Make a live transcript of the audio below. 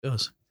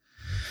goes.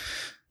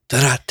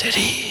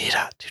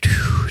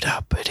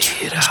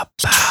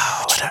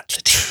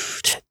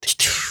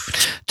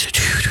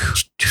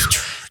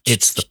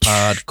 It's the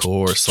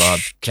Podcore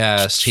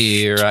Slobcast.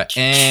 Here I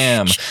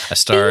am. I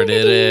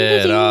started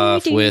it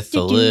off with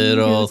a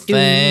little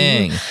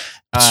thing.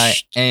 I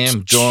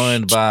am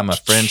joined by my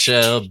friend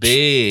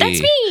Shelby.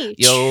 That's me.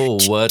 Yo,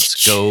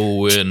 what's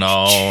going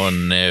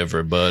on,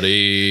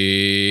 everybody?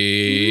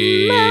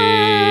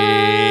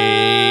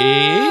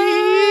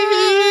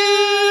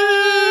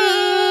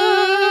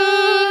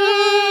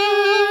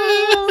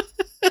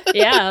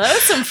 Yeah, that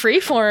was some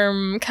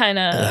freeform kind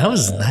of. That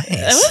was nice.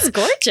 That was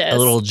gorgeous. A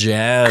little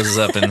jazz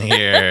up in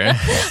here.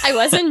 I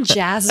was in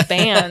jazz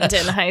band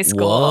in high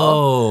school.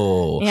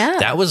 Whoa. Yeah.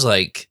 That was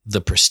like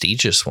the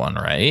prestigious one,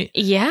 right?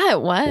 Yeah,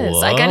 it was. Whoa.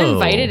 I got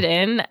invited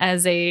in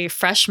as a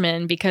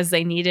freshman because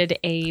they needed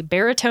a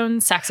baritone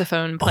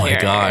saxophone player. Oh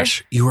my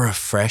gosh. You were a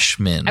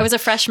freshman. I was a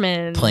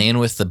freshman. Playing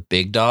with the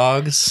big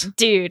dogs?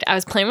 Dude, I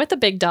was playing with the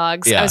big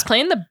dogs. Yeah. I was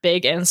playing the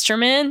big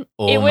instrument.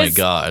 Oh my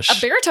gosh. A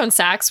baritone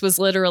sax was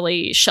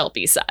literally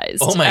Shelby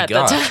sized. Oh my at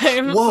gosh. the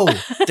time. Whoa.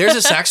 There's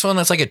a saxophone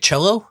that's like a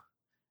cello?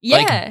 Yeah.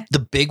 Like the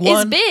big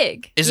one? It's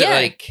big. Is Yeah.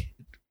 it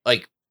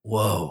like,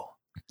 whoa.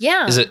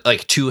 Yeah. Is it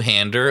like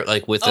two-hander,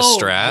 like with a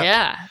strap?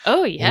 Yeah.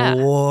 Oh, yeah.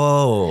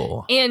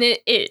 Whoa. And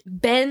it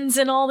bends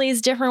in all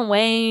these different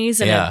ways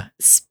and Yeah. it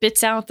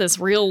spits out this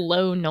real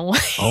low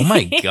noise. Oh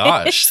my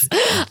gosh.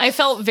 I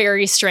felt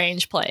very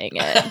strange playing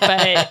it,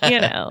 but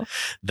you know.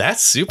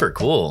 That's super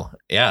cool.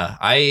 Yeah.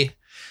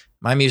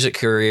 My music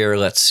career,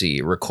 let's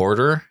see,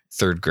 recorder,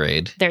 3rd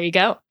grade. There you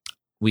go.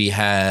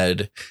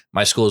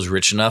 My school is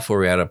rich enough where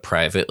we had a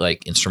private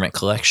like instrument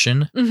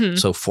collection. Mm-hmm.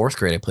 So 4th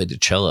grade, I played the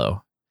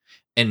cello.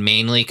 And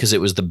mainly because it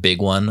was the big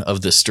one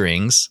of the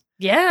strings.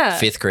 Yeah.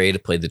 5th grade, I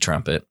played the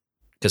trumpet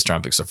because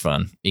trumpets are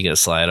fun. You got to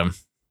slide them.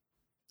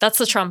 That's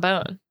the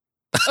trombone.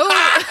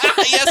 Oh,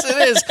 Yes, it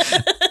is.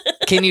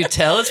 Can you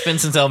tell it's been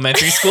since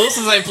elementary school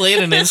since I played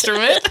an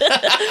instrument?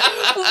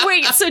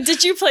 Wait, so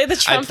did you play the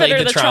trumpet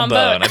or the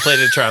trombone? I played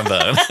the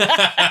trombone.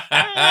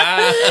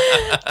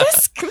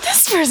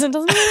 this person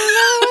doesn't even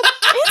know what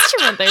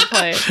instrument they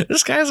play.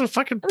 This guy has a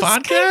fucking This guy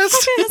podcast?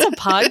 fucking has a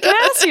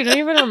podcast? You don't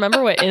even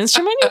remember what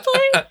instrument you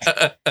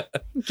play?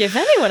 Give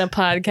anyone a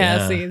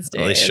podcast these days.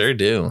 Well, they sure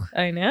do.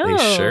 I know.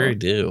 They sure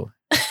do.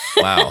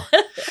 Wow.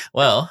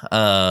 Well,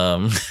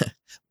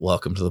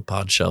 welcome to the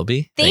pod,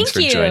 Shelby. Thanks for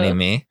you. joining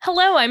me.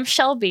 Hello, I'm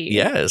Shelby.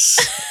 Yes.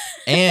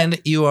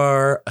 And you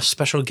are a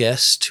special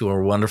guest to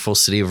our wonderful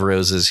City of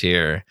Roses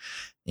here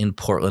in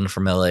Portland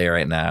from LA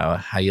right now.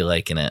 How you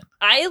liking it?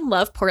 I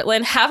love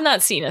Portland. Have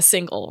not seen a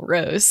single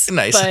rose.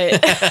 Nice.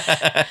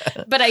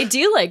 But I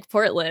do like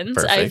Portland.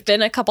 Perfect. I've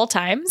been a couple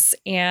times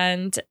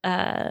and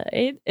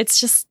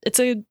it's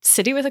a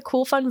city with a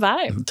cool, fun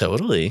vibe.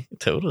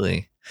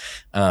 Totally.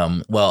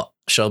 Well,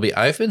 Shelby,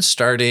 I've been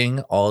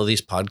starting all of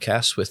these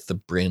podcasts with the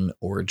Bryn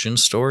origin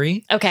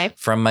story Okay.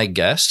 from my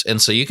guest.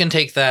 And so you can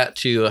take that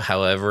to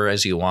however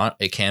as you want.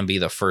 It can be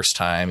the first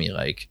time you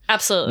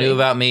Absolutely. knew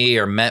about me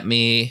or met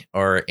me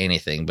or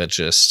anything, but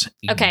just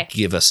Okay.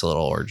 give us a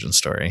little origin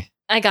story.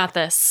 I got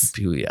this.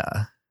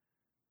 Booyah.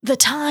 The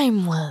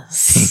time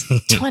was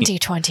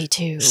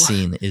 2022.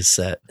 Scene is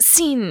set.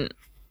 Scene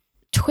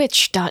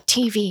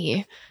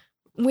twitch.tv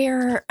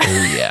where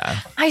Oh, yeah.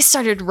 I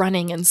started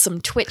running in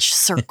some Twitch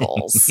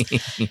circles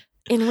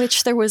in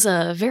which there was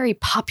a very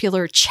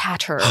popular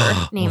chatter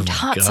named Oh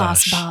my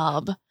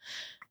Hotsaucebob.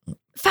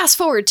 Fast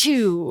forward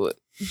to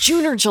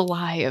June or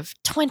July of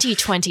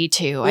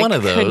 2022. One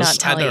of could those. not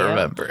tell I don't you.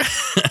 remember.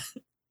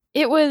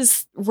 It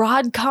was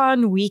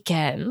RodCon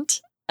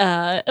weekend,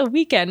 a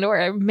weekend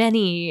where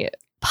many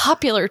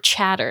popular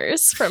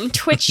chatters from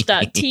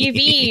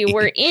twitch.tv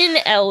were in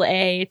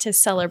LA to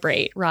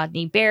celebrate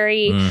Rodney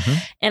Berry.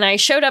 Mhm. And I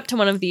showed up to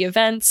one of the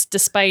events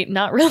despite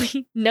not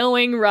really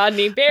knowing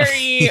Rodney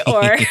Berry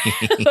or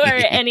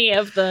any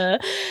of the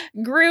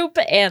group.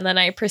 And then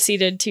I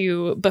proceeded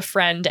to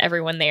befriend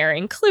everyone there,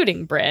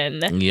 including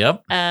Bryn.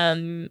 Yep.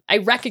 I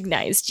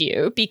recognized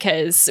you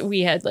because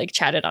we had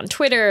chatted on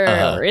Twitter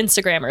or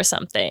Instagram or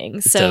something.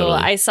 So Totally.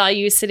 I saw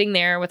you sitting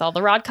there with all the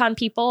RodCon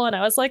people and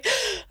I was like,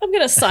 I'm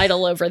going to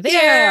sidle over there.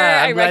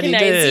 Yeah, I'm I glad you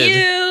recognize did.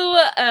 you.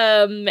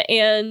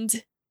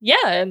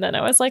 And then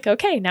I was like,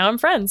 okay, now I'm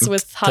friends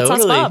with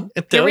Hotsaucebob.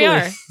 Here we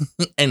are.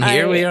 And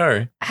here we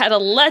are. Had a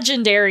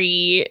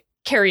legendary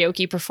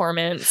karaoke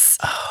performance.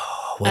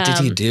 Oh, what did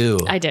you do?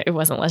 I did. It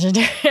wasn't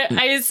legendary.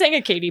 I sang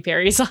a Katy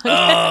Perry song.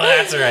 Oh,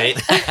 that's right.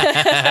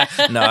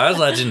 No, that was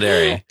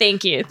legendary.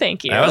 Thank you.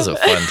 That was a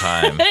fun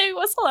time. It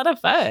was a lot of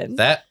fun.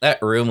 That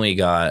room we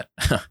got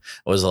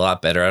was a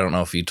lot better. I don't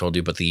know if you told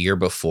you, but the year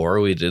before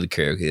we did the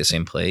karaoke at the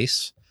same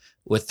place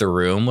with the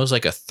room was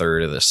like a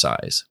third of the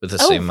size with the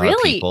same amount of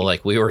really? people.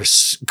 Like we were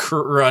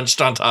crunched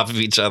on top of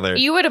each other.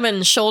 You would have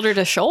been shoulder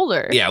to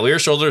shoulder. Yeah, we were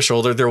shoulder to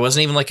shoulder. There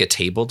wasn't even like a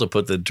table to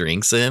put the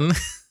drinks in.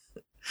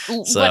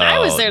 So when I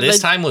was there, this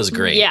time was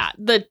great. Yeah,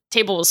 the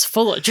table was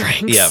full of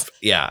drinks. Yep.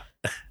 Yeah.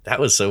 That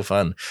was so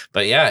fun.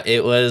 But yeah,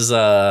 it was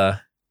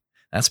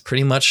that's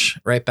pretty much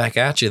right back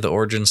at you, the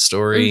origin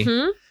story.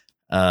 Mhm.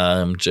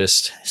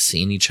 just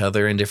seeing each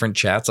other in different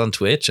chats on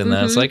Twitch. And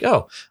then it's like,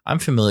 oh, I'm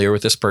familiar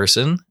with this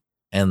person.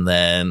 And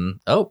then,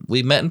 oh,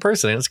 we met in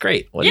person and it's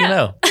great. What do you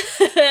know?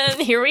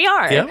 And here we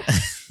are. Yep.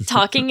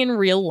 Talking in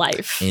real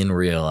life. In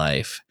real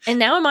life. And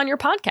now I'm on your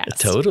podcast.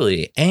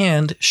 Totally.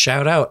 And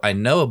shout out. I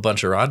know a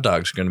bunch of Rod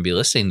Dogs are going to be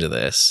listening to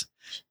this.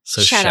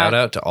 So shout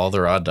out to all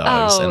the Rod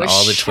Dogs and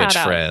all the Twitch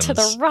friends. To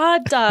the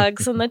Rod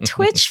Dogs and the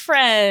Twitch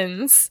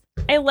friends.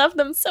 I love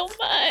them so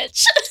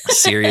much.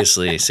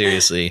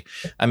 Seriously.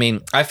 I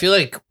mean, I feel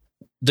like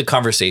the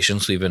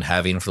conversations we've been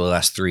having for the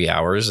last 3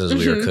 hours as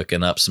we were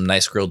cooking up some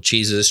nice grilled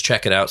cheeses.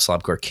 Check it out.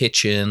 Slobcore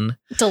Kitchen.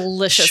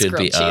 Delicious should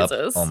grilled be up.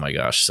 cheeses. Oh my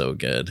gosh, so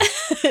good.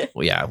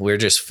 Well, yeah, we're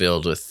just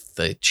filled with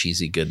the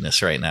cheesy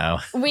goodness right now.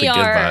 We the are.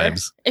 Good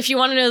vibes. If you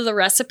want to know the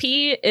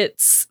recipe,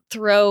 it's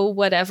throw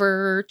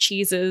whatever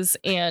cheeses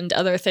and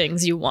other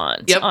things you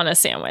want on a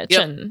sandwich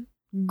and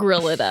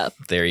grill it up.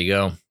 There you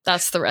go.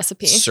 That's the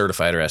recipe.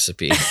 Certified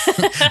recipe.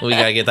 We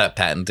got to get that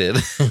patented.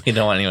 We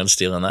don't want anyone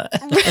stealing that.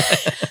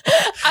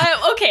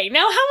 Okay,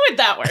 now how would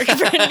that work,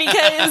 Brent?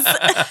 Because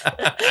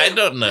I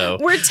don't know.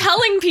 We're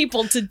telling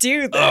people to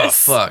do this. Oh,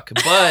 fuck.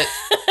 But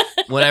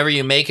whenever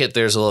you make it,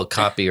 there's a little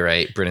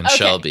copyright, Brent and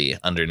Shelby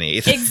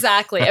underneath.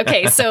 Exactly.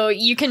 Okay, so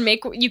you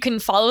can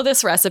follow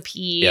this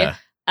recipe. Yeah.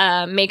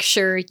 Make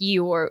sure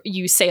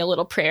you say a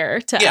little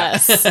prayer to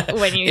us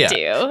when you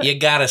do. You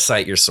gotta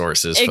cite your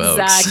sources, folks.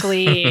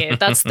 Exactly.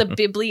 That's the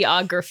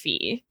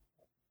bibliography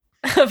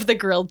of the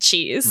grilled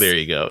cheese. There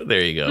you go.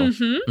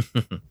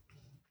 Mm-hmm.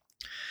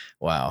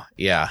 Wow.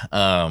 Yeah.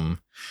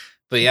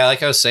 But yeah,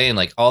 like I was saying,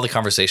 like all the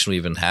conversation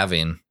we've been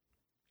having,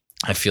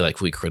 I feel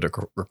like we could have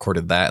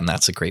recorded that, and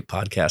that's a great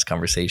podcast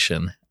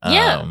conversation.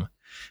 Yeah.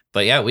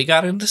 But yeah, we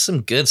got into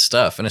some good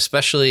stuff. And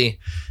especially,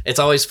 it's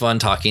always fun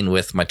talking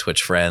with my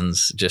Twitch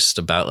friends just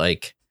about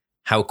like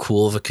how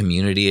cool of a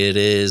community it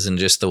is and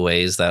just the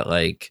ways that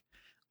like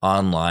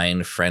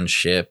online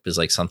friendship is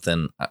like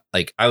something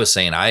like I was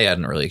saying I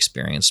hadn't really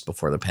experienced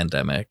before the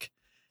pandemic.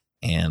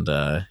 And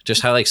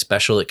just how like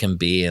special it can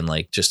be and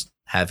like just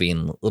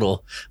having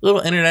little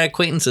internet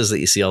acquaintances that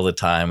you see all the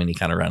time and you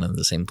kind of run into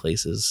the same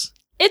places.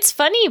 It's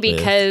funny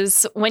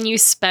because when you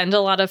spend a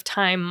lot of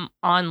time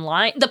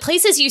online, the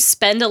places you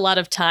spend a lot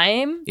of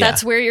time,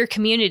 that's where your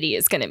community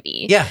is going to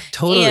be. Yeah,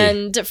 totally.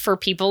 And for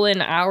people in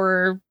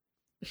our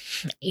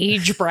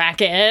age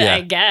bracket,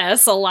 I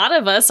guess, a lot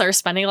of us are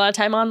spending a lot of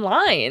time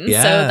online.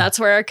 Yeah. So that's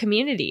where our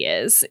community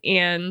is.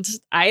 And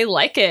I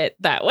like it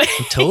that way.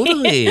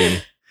 Totally.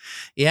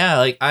 Yeah,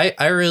 like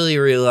I really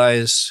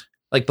realized,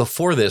 like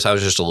before this, I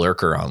was just a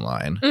lurker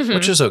online,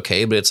 which is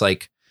okay. But it's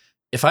like,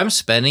 if I'm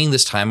spending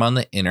this time on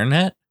the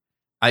internet,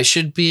 I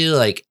should be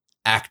like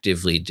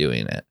actively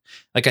doing it.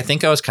 Like, I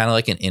think I was kind of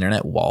like an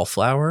internet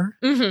wallflower.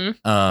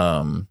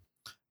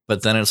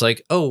 But then it's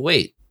like, oh,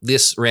 wait,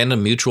 this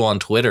random mutual on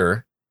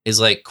Twitter is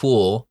like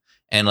cool.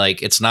 And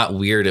like, it's not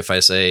weird if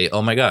I say,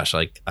 oh my gosh,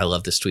 like, I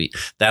love this tweet.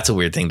 That's a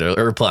weird thing to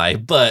reply.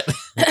 But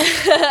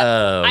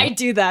I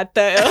do that,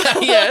 though.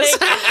 Yes.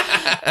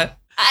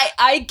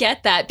 I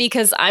get that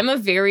because I'm a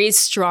very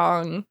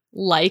strong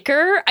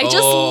liker. I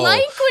just like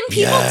when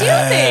people do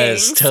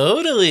things.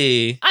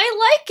 Totally.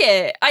 I like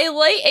it.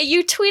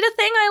 You tweet a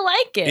thing, I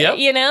like it. Yep.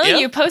 You know,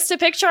 you post a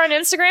picture on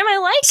Instagram, I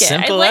like it.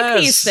 Simple I like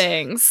as. these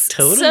things.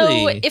 Totally.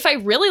 So if I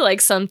really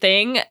like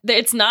something,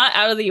 it's not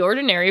out of the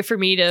ordinary for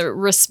me to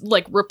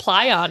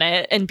reply on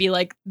it and be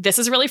like, this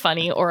is really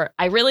funny, or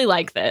I really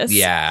like this.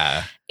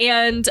 Yeah.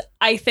 And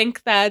I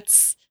think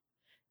that's,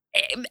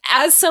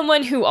 as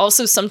someone who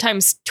also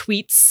sometimes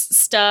tweets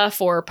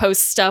stuff or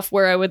posts stuff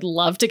where I would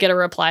love to get a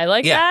reply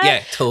like that.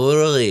 Yeah,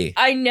 totally.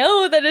 I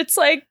know that it's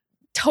like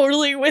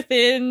totally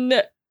within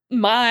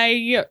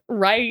my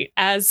right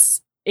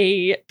as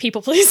a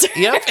people pleaser.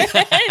 Yep.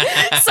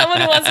 Someone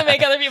who wants to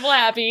make other people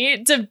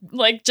happy to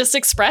like just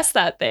express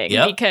that thing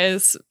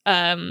because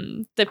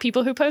the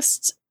people who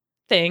post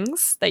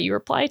things that you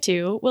reply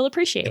to will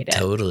appreciate it.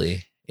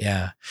 Totally.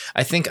 Yeah.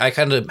 I think I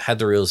kind of had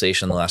the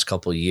realization the last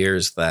couple of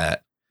years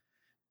that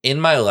in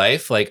my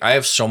life, like I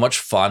have so much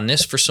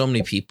fondness for so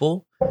many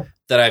people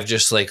that I've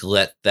just like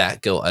let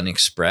that go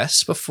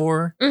unexpressed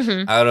before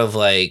out of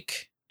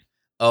like,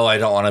 oh, I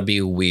don't want to be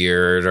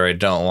weird or I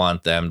don't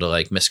want them to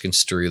like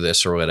misconstrue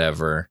this or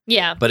whatever.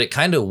 Yeah. But it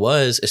kind of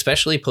was,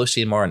 especially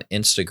posting more on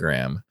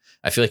Instagram.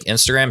 I feel like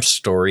Instagram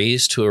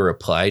stories to a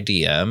reply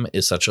DM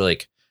is such a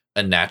like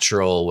a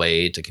natural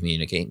way to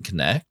communicate and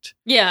connect.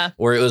 Yeah.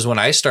 Where it was when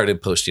I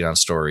started posting on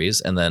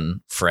stories and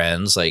then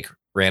friends like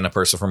random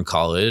person from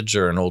college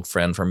or an old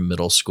friend from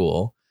middle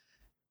school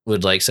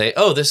would like say,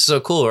 oh, this is so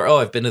cool. Or, oh,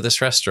 I've been to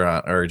this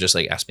restaurant, or just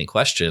like ask me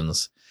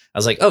questions. I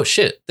was like, oh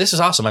shit, this is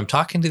awesome. I'm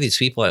talking to these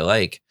people I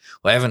like,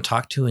 who I haven't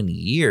talked to in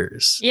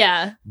years.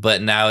 Yeah.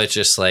 But now it's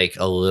just like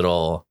a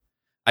little,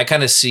 I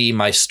kind of see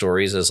my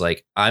stories as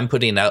like, I'm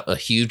putting out a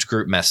huge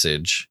group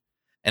message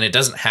and it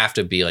doesn't have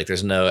to be like,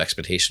 there's no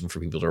expectation for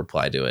people to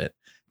reply to it,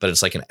 but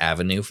it's like an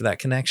avenue for that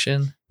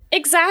connection.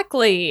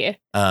 Exactly.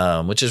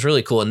 Which is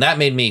really cool. And that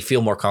made me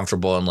feel more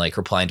comfortable in like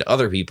replying to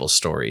other people's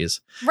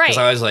stories. Right. Because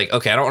I was like,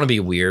 okay, I don't want to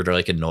be weird or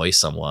like annoy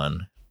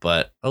someone,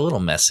 but a little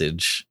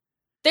message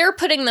they're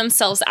putting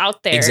themselves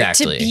out there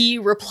to be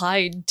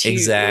replied to.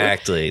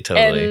 Exactly.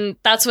 Totally. And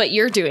that's what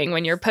you're doing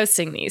when you're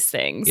posting these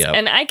things. Yep.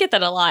 And I get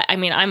that a lot. I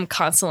mean, I'm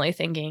constantly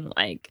thinking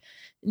like,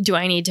 do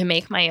I need to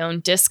make my own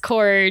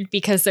Discord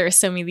because there are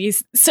so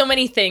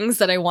many things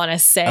that I want to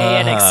say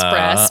and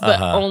express,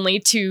 but only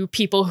to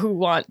people who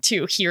want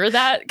to hear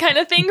that kind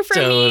of thing from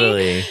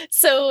me.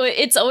 So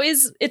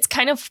it's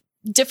kind of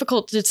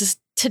difficult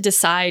to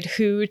decide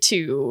who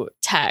to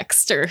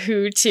text or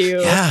who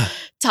to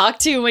talk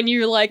to when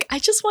you're like, I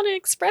just want to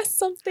express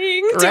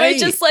something. Do I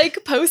just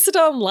like post it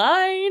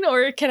online,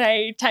 or can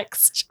I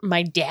text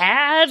my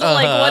dad?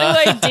 Like, what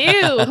do I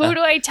do? Who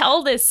do I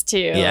tell this to?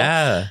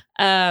 Yeah.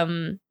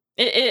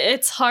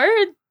 It's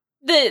hard.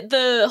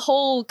 The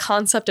whole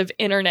concept of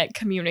internet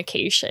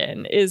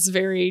communication is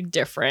very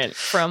different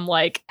from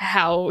like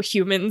how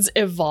humans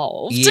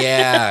evolved.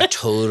 Yeah,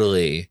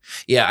 totally.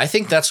 Yeah, I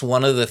think that's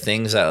one of the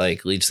things that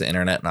like leads to the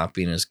internet not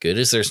being as good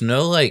is there's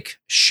no like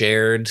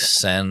shared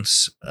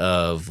sense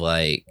of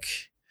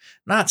like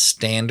not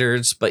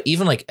standards, but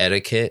even like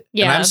etiquette.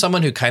 Yeah. And I'm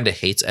someone who kind of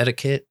hates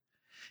etiquette.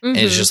 And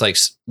it's just like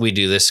we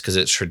do this because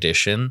it's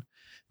tradition.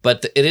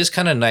 But it is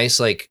kind of nice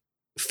like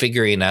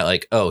figuring out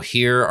like, oh,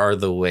 here are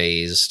the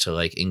ways to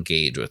like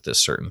engage with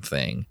this certain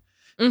thing.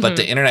 But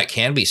the internet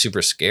can be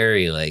super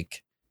scary.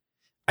 Like,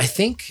 I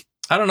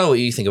don't know what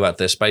you think about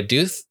this, but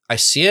I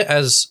see it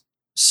as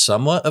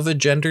somewhat of a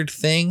gendered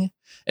thing,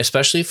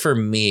 especially for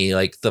me,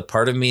 like the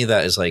part of me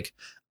that is like,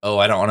 oh,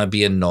 I don't want to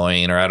be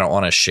annoying or I don't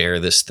want to share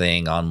this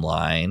thing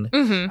online.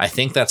 I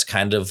think that's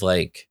kind of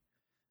like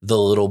the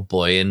little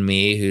boy in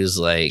me who's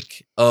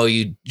like, oh,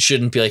 you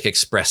shouldn't be like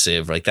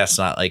expressive. Like, that's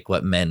not like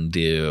what men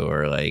do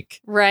or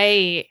like.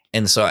 Right.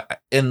 And so,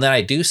 and then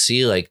I do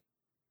see like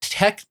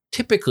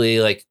typically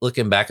like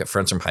looking back at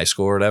friends from high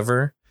school or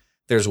whatever,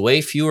 there's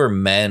way fewer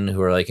men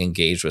who are like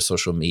engaged with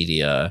social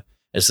media.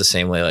 It's the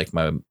same way like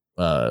my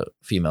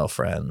female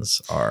friends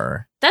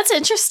are. That's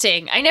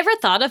interesting. I never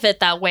thought of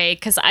it that way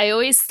because I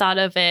always thought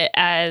of it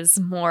as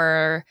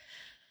more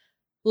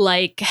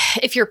like,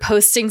 if you're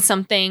posting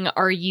something,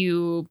 are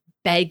you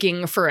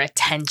begging for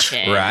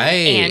attention? Right.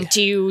 And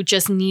do you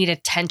just need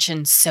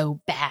attention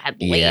so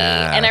badly?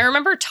 Yeah. And I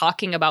remember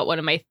talking about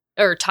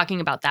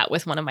that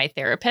with one of my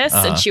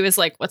therapists, and she was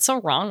like, what's so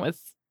wrong with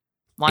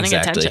wanting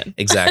attention?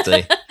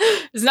 Exactly.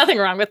 There's nothing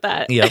wrong with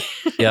that.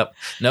 Yep.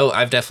 No,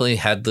 I've definitely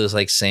had those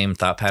like same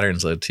thought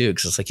patterns though too,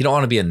 because it's like you don't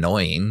want to be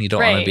annoying. You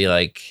don't want to be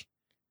like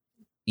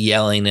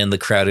yelling in the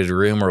crowded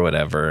room or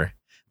whatever,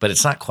 but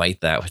it's not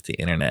quite that with the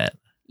internet.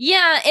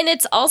 Yeah, and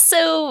it's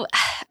also,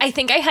 I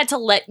think I had to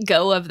let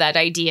go of that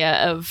idea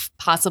of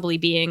possibly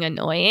being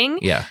annoying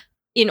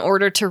in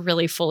order to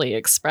really fully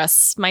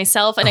express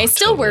myself. And I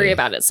still worry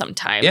about it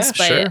sometimes,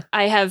 but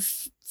I have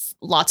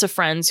lots of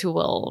friends who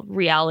will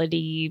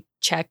reality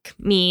check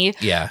me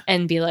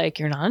and be like,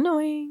 you're not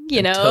annoying.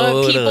 You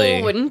know,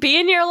 people wouldn't be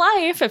in your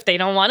life if they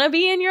don't want to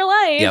be in your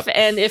life.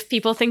 And if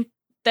people think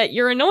that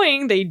you're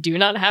annoying, they do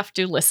not have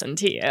to listen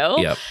to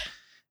you.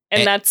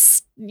 And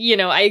that's, you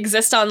know, I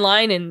exist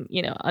online and,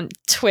 you know, on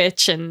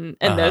Twitch and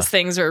those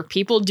things where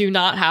people do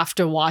not have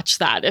to watch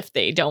that if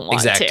they don't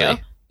want to.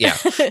 Yeah.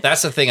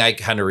 That's the thing I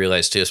kind of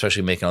realized too,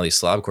 especially making all these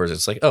slobcores.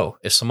 It's like, oh,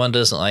 if someone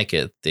doesn't like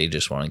it, they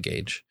just want to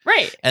engage.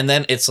 Right. And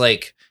then it's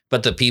like,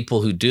 but the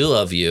people who do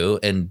love you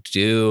and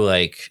do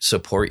like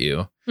support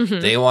you,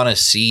 they want to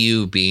see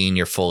you being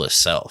your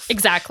fullest self.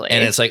 Exactly.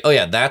 And it's like, oh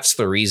yeah, that's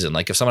the reason.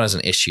 Like if someone has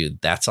an issue,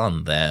 that's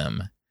on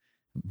them.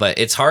 But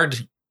it's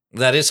hard.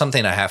 That is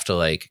something I have to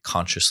like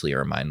consciously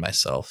remind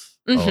myself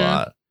a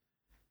lot.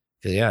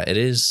 Because it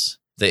is.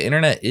 The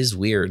internet is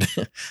weird.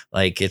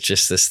 Like it's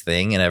just this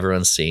thing and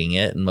everyone's seeing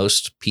it. And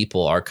most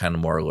people are kind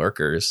of more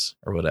lurkers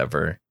or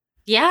whatever.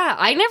 Yeah.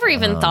 I never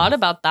even thought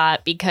about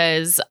that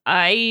because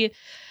I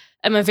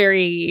am a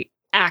very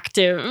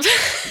active,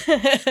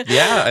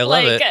 I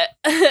love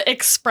it.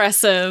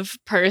 Expressive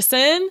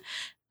person.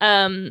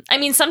 I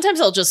mean, sometimes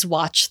I'll just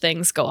watch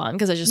things go on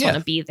because I just want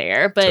to be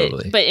there.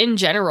 But in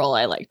general,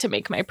 I like to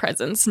make my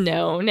presence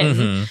known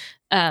and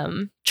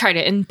try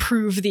to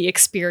improve the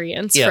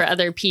experience for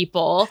other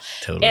people.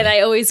 And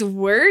I always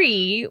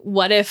worry,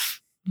 what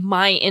if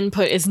my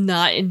input is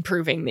not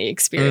improving the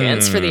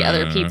experience for the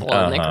other people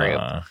in the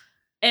group?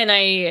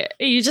 And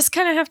you just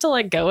kind of have to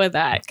let go of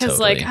that because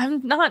like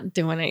I'm not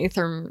doing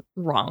anything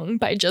wrong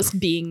by just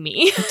being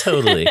me.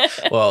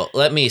 Well,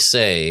 let me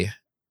say,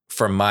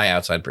 from my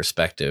outside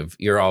perspective,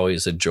 you're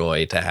always a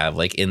joy to have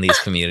like in these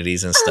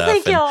communities and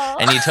stuff.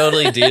 And you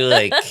totally do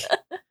like,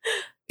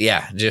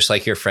 just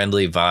like your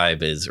friendly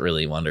vibe is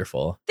really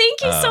wonderful.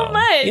 Thank you so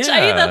much.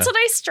 That's what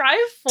I strive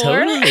for.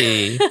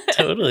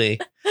 Totally.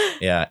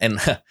 Yeah. And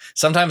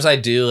sometimes I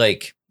do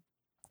like,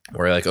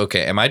 where like,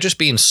 okay, am I just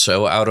being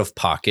so out of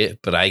pocket,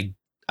 but I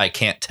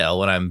can't tell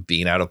when I'm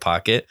being out of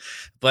pocket.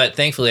 But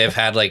thankfully I've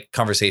had like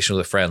conversations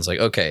with friends like,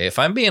 okay, if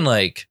I'm being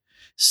like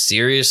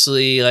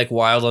seriously like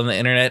wild on the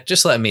internet,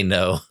 just let me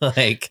know.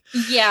 Like,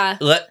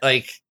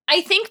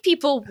 I think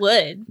people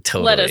would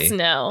let us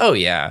know. Oh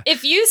yeah.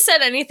 If you said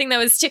anything that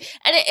was too,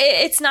 and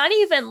it's not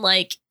even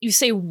like you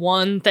say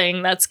one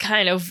thing that's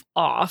kind of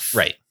off.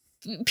 Right.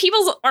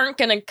 people aren't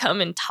going to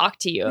come and talk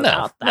to you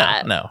about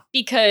that. No.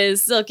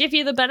 Because they'll give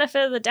you the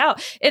benefit of the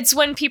doubt. It's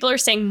when people are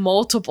saying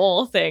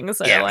multiple things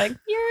that are like,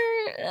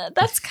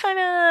 that's kind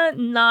of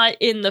not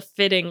in the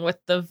fitting with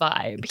the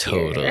vibe.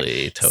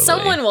 Totally.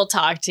 Someone will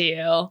talk to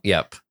you.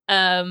 Yep.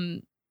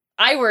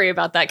 I worry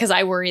about that because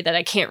I worry that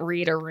I can't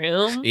read a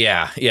room.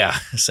 Yeah,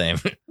 same.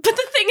 But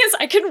the thing is,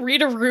 I can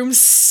read a room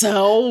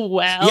so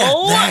well.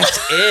 Yeah,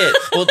 that's it.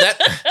 Well, that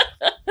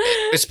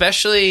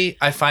especially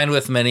I find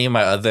with many of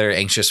my other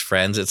anxious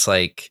friends, it's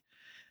like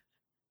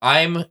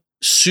I'm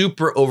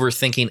super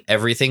overthinking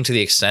everything to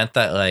the extent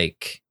that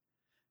like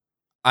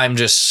I'm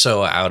just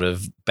so out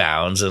of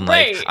bounds and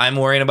like I'm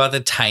worrying about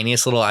the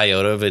tiniest little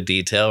iota of a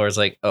detail where it's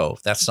like, oh,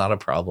 that's not a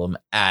problem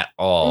at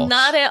all.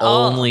 Not at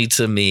all. Only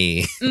to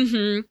me.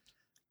 Mm-hmm.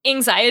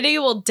 Anxiety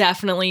will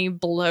definitely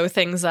blow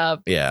things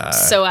up. Yeah.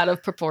 So out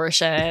of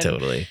proportion.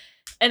 Totally.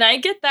 And I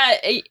get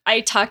that.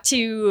 I talked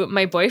to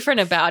my boyfriend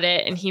about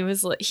it, and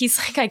he's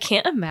like, I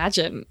can't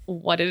imagine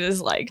what it is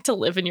like to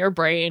live in your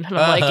brain. And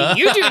I'm like,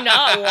 you do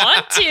not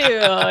want to.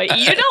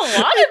 You don't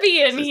want to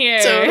be in here.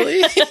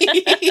 Totally.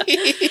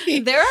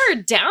 There are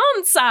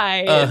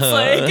downsides.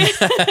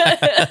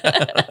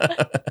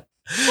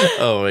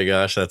 Oh my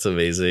gosh, that's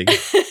amazing.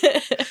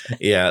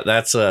 Yeah,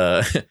 that's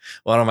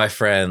one of my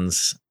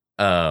friends.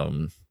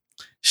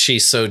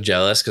 She's so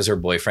jealous because her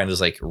boyfriend is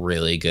like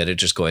really good at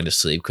just going to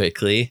sleep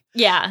quickly.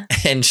 Yeah.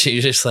 And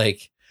she's just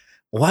like,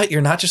 what?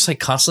 You're not just like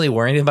constantly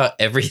worrying about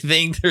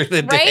everything through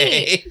the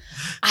day?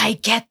 I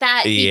get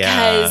that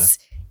because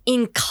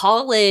in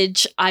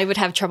college, I would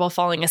have trouble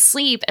falling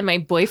asleep. And my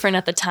boyfriend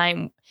at the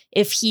time,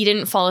 if he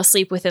didn't fall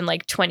asleep within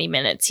like 20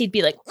 minutes, he'd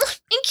be like,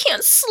 I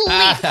can't sleep.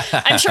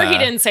 I'm sure he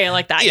didn't say it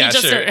like that. Yeah, he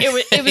just sure.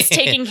 it was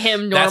taking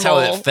him normal. That's how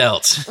it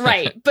felt.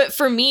 Right. But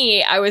for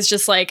me, I was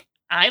just like,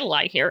 I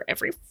lie here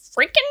every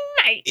freaking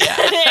night. Yeah.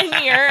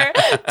 And you're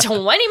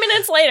 20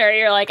 minutes later,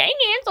 you're like, I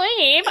can't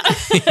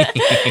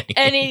sleep.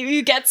 And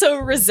you get so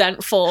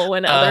resentful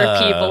when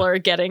other people are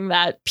getting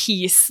that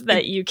peace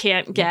that you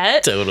can't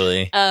get.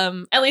 Totally.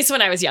 At least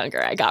when I was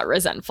younger, I got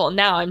resentful.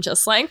 Now I'm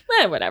just like,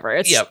 whatever.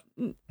 It's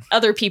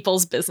other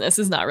people's business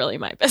is not really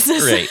my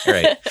business.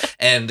 Right.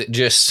 And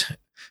just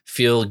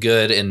feel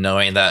good in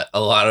knowing that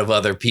a lot of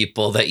other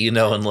people that you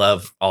know and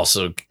love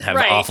also have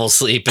awful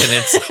sleep, and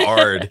it's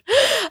hard.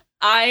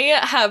 I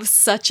have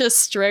such a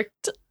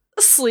strict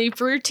sleep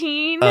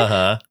routine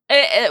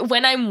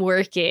when I'm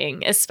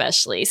working,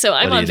 especially. So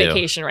I'm on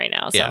vacation right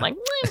now. So I'm like,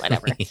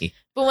 whatever.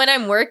 But when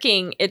I'm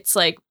working, it's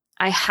like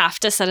I have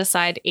to set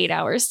aside 8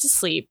 hours to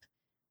sleep.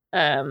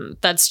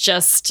 That's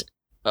just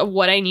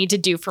what I need to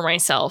do for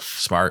myself.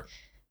 Smart.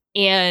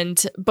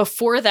 And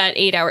before that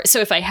 8 hours, so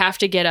if I have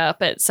to get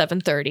up at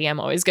 7:30, I'm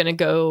always going to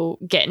go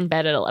get in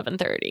bed at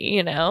 11:30,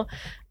 you know?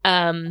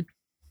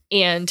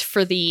 And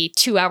for the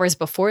 2 hours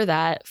before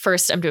that,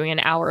 first I'm doing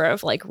an hour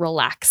of like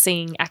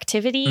relaxing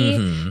activity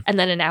and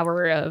then an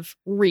hour of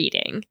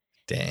reading.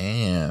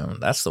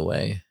 Damn, that's the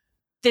way.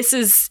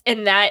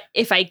 And that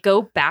if I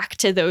go back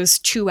to those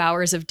 2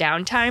 hours of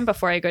downtime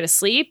before I go to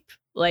sleep,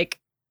 like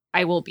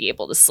I will be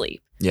able to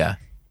sleep. Yeah.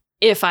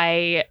 If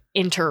I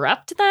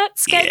interrupt that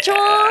schedule,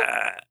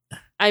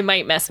 I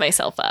might mess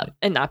myself up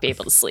and not be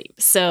able to sleep.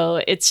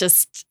 So it's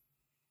just,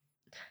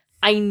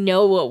 I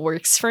know what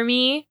works for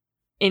me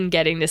in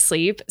getting to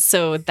sleep.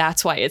 So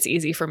that's why it's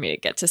easy for me to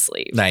get to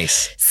sleep.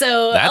 Nice.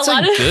 So that's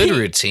a good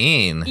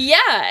routine.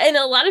 Yeah. And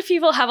a lot of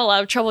people have a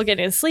lot of trouble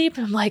getting to sleep.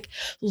 And I'm like,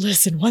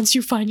 listen, once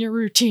you find your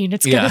routine,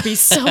 it's going to be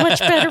so much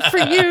better for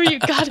you. You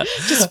got to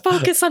just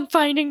focus on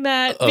finding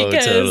that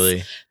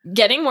because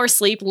getting more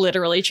sleep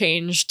literally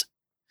changed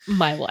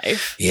my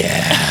life.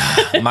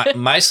 Yeah.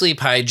 my sleep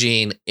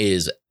hygiene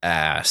is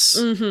ass.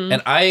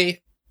 And I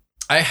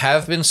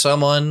have been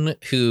someone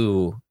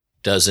who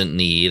doesn't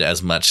need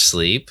as much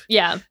sleep.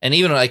 Yeah. And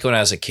even like when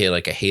I was a kid,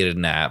 like I hated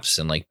naps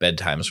and like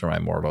bedtimes were my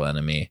mortal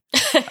enemy.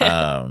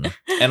 And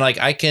like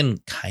I can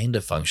kind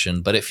of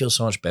function, but it feels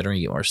so much better when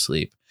you get more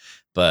sleep.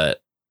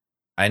 But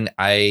I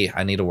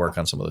need to work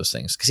on some of those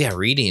things. Because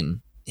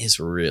reading is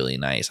really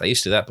nice. I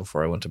used to do that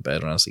before I went to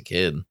bed when I was a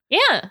kid.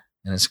 Yeah.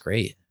 And it's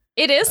great.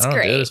 It is I don't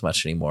great. do it as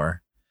much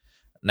anymore.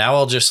 Now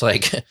I'll just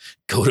like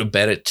go to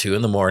bed at 2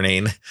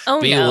 a.m,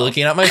 be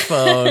looking at my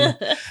phone,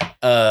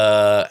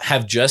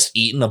 have just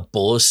eaten a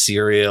bowl of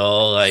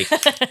cereal, like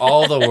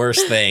all the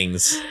worst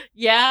things.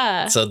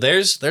 Yeah. So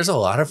there's a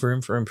lot of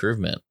room for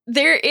improvement.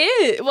 There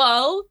is.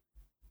 Well,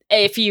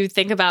 if you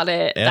think about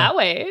it that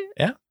way.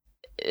 Yeah.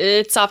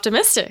 It's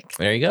optimistic.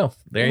 There you go.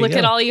 Look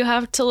at all you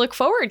have to look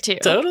forward to.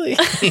 Totally.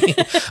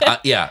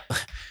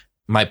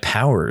 My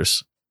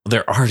powers,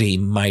 they're already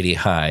mighty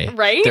high.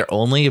 Right? They're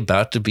only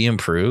about to be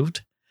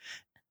improved.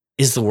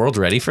 Is the world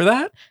ready for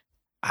that?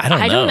 I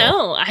don't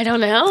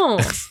know.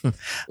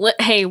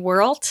 Hey,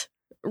 world,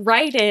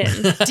 write in.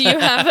 Do you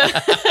have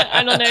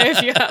I don't know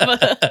if you have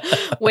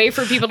a way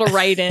for people to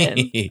write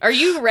in. Are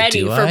you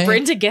ready for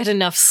Bryn to get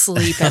enough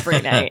sleep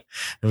every night?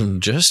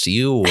 Just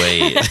you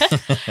wait.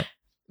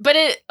 But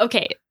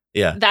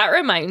that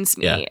reminds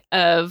me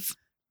of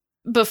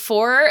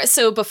before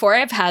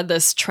I've had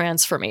this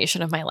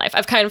transformation of my life,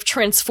 I've kind of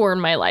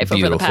transformed my life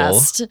over the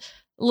past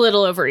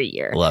little over a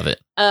year. Love it.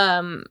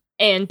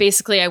 And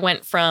basically I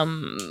went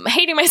from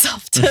hating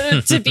myself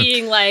to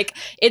being like,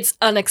 it's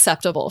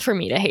unacceptable for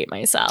me to hate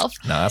myself.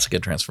 No, that's a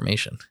good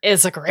transformation.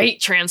 It's a great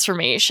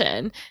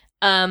transformation.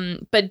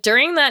 But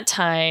during that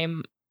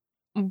time,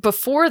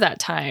 before that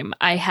time,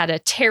 I had a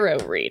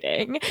tarot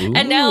reading. Ooh.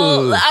 And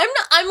now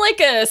I'm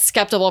like a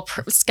skeptical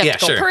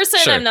person.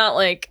 Sure. I'm not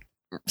like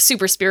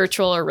super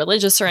spiritual or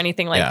religious or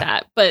anything like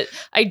that. But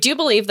I do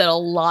believe that a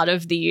lot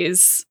of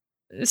these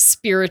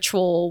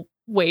spiritual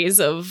ways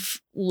of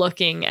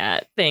looking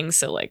at things,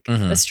 so like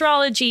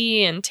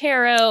astrology and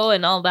tarot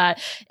and all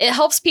that, it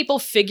helps people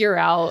figure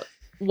out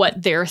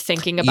what they're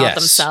thinking about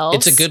themselves.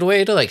 It's a good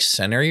way to like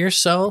center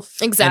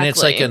yourself. Exactly. And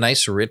it's like a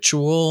nice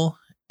ritual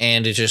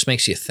and it just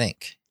makes you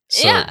think.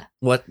 So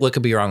what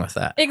could be wrong with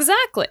that?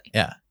 Exactly.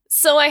 Yeah.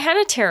 So I had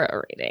a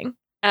tarot reading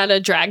at a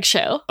drag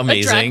show.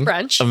 Amazing. A drag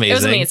brunch. Amazing. It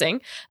was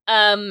amazing.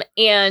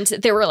 And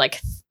they were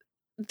like,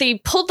 they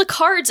pulled the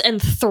cards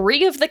and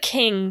 3 of the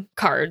king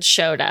cards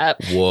showed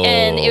up. Whoa.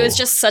 And it was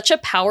just such a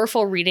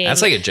powerful reading.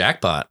 That's like a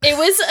jackpot. It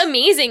was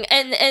amazing.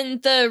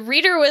 And the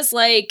reader was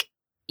like,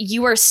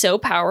 you are so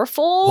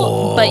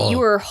powerful, but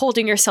you are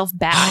holding yourself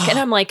back. And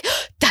I'm like,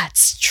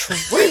 that's true.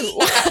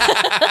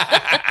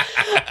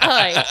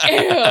 I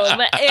am.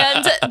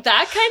 And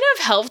that kind of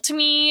helped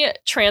me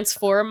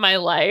transform my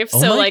life. Oh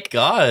so my like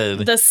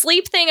God. The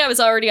sleep thing I was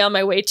already on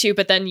my way to,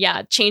 but then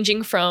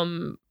changing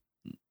from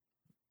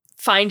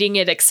finding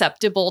it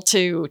acceptable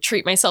to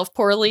treat myself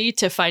poorly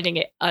to finding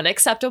it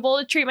unacceptable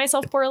to treat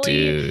myself poorly.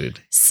 Dude.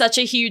 Such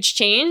a huge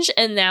change.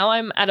 And now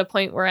I'm at a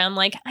point where I'm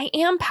like, I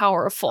am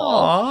powerful.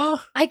 Aww.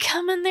 I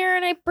come in there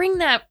and I bring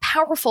that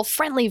powerful,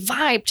 friendly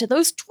vibe to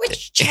those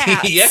Twitch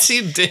chats. Yes,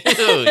 you do.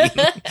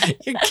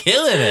 You're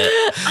killing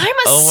it. I'm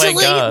a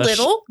silly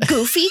little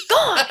goofy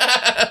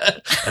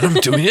god. And I'm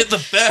doing it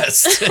the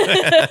best.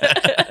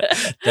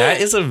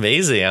 That is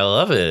amazing. I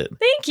love it.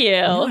 Thank you.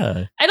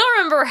 Yeah. I don't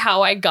remember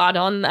how I got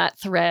on that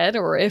thread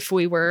or if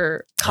we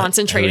were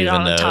concentrated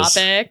on a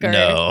topic. Or...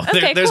 No,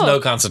 okay, there's no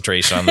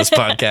concentration on this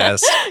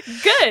podcast.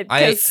 Good,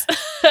 because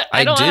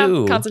I don't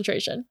have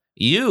concentration.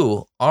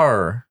 You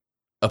are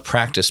a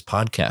practiced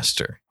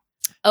podcaster.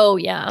 Oh,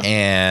 yeah.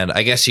 And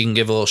I guess you can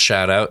give a little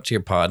shout out to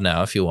your pod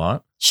now if you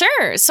want.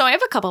 Sure. So I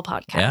have a couple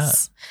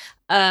podcasts.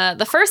 Yeah.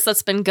 The first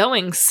that's been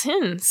going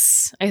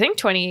since, I think,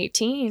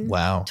 2018.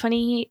 Wow.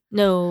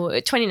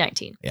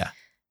 2019. Yeah.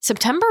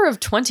 September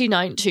of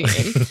 2019,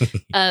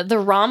 the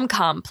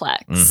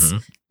Rom-Complex. Mm-hmm.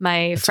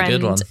 My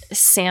friend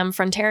Sam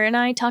Frontier and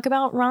I talk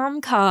about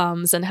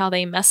rom-coms and how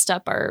they messed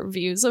up our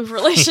views of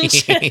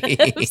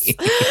relationships.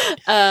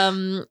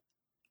 And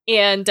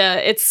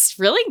it's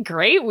really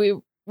great.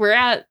 We're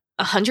at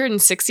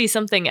 160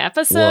 something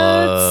episodes.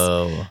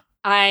 Whoa.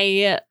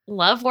 I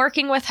love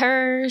working with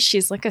her.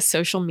 She's like a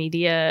social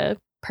media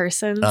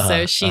person,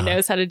 so she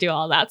knows how to do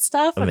all that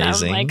stuff.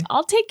 Amazing. And I'm like,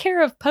 I'll take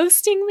care of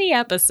posting the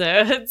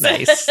episodes.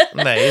 Nice.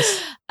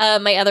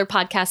 My other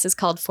podcast is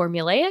called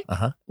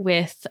Formulaic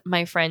with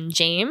my friend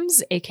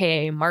James,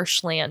 aka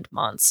Marshland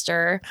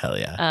Monster. Hell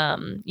yeah.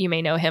 You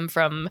may know him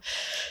from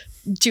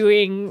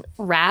doing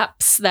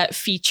raps that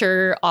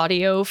feature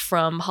audio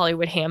from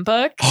Hollywood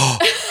Handbook.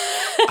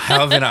 How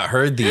have I not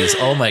heard these?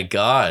 Oh my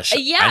gosh.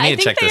 Yeah, I need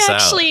to check this out. I think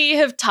they actually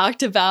have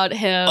talked about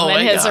him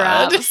and his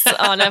raps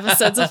on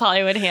episodes of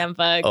Hollywood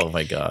Handbook. Oh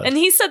my God. And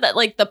he said that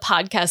like the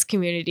podcast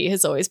community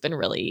has always been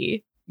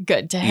really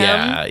good to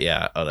him.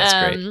 Yeah. Oh, that's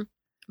great.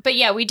 But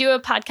yeah, we do a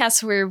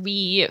podcast where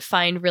we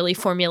find really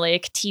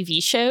formulaic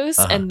TV shows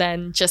and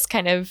then just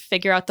kind of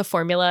figure out the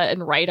formula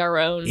and write our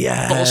own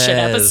bullshit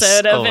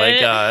episode of it. Oh my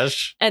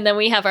gosh. And then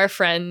we have our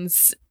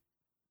friends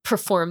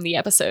perform the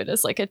episode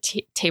as like a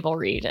table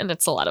read, and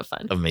it's a lot of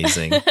fun.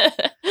 Amazing.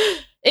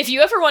 If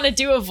you ever want to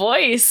do a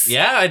voice,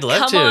 I'd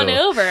love to. Come on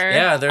over.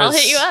 Yeah, I'll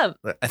hit you up.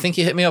 I think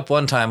you hit me up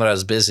one time, but I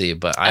was busy.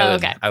 But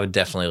I would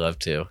definitely love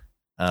to.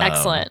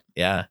 Excellent.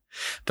 Yeah,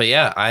 but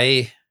yeah,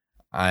 I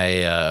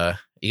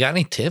you got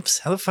any tips?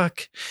 How the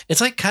fuck?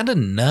 It's like kind of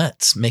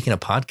nuts making a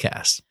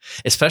podcast.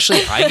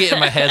 Especially I get in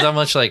my head, I'm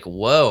much like,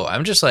 whoa,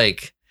 I'm just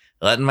like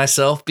letting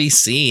myself be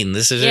seen.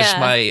 This is just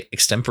my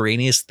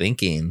extemporaneous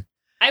thinking.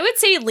 I would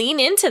say lean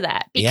into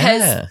that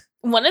because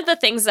one of the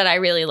things that I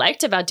really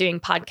liked about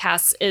doing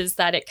podcasts is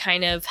that it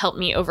kind of helped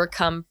me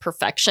overcome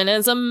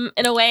perfectionism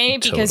in a way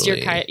because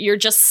you're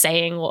just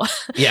saying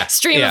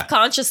stream of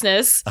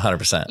consciousness.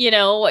 100%. You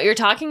know, what you're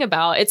talking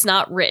about. It's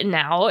not written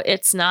out.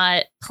 It's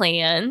not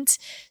planned.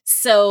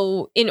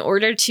 So in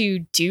order to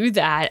do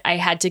that, I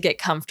had to get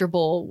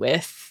comfortable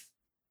with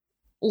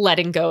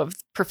letting go of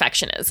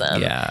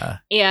perfectionism. Yeah.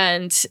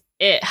 And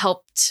it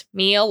helped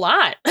me a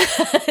lot.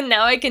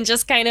 Now I can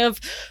just kind of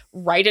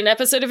write an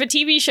episode of a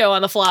TV show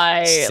on the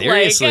fly.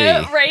 Seriously.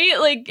 Right?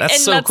 Like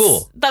that's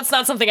cool. That's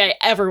not something I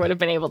ever would have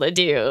been able to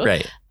do.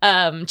 Right.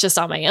 Just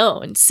on my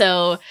own.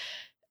 So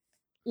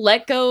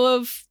let go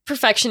of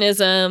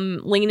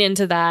perfectionism, lean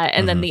into that.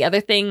 And then the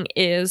other thing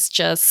is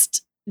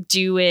just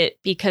do it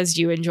because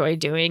you enjoy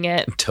doing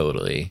it.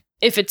 Totally.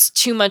 if it's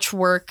too much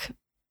work,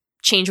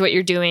 change what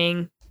you're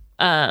doing,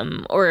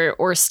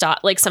 or stop.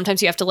 Like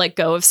sometimes you have to let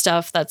go of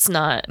stuff that's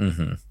not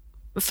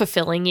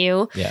fulfilling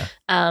you. Yeah.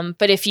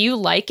 But if you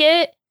like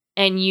it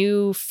and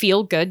you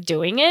feel good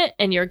doing it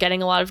and you're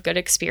getting a lot of good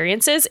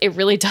experiences, it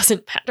really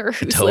doesn't matter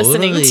who's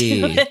listening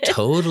to it.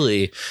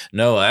 Totally.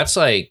 No, that's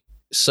like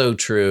so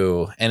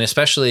true. And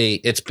especially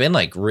it's been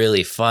like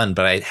really fun,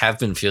 but I have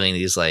been feeling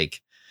these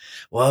like,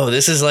 whoa,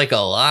 this is like a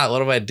lot.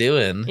 What am I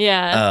doing?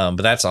 Yeah.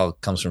 But that's all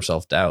comes from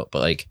self-doubt.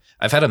 But like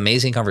I've had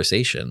amazing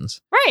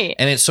conversations. Right.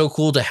 And it's so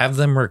cool to have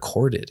them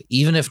recorded.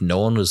 Even if no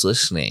one was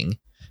listening,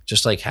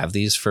 just like have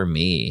these for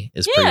me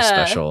is pretty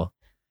special.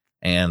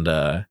 And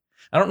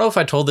I don't know if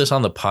I told this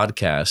on the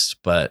podcast,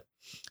 but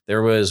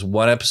there was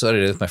one episode I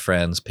did with my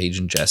friends, Paige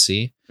and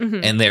Jesse,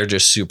 and they're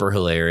just super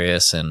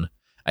hilarious. And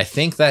I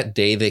think that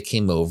day they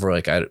came over,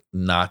 like I'd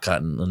not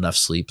gotten enough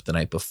sleep the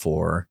night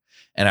before.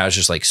 And I was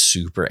just like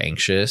super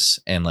anxious.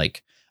 And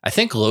like, I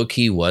think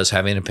low-key was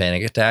having a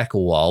panic attack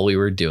while we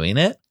were doing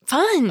it.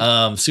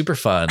 Fun. Super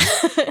fun.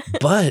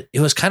 But it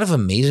was kind of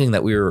amazing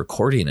that we were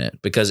recording it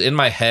because in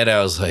my head,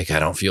 I was like, I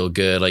don't feel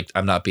good. Like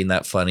I'm not being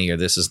that funny or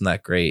this isn't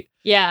that great.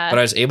 Yeah. But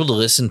I was able to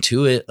listen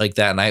to it like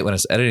that night when I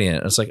was editing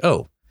it. It's like,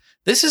 oh,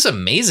 this is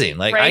amazing.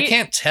 Like I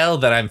can't tell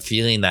that I'm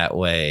feeling that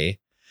way.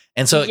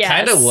 And so it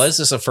kind of was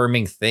this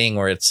affirming thing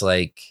where it's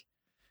like,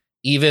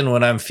 even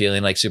when I'm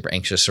feeling like super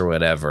anxious or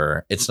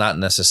whatever, it's not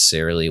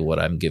necessarily what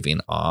I'm giving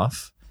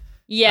off.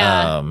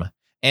 Yeah.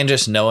 And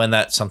just knowing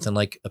that something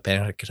like a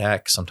panic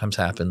attack sometimes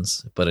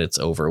happens, but it's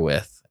over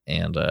with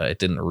and it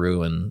didn't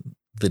ruin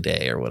the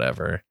day or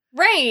whatever.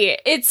 Right.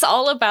 It's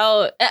all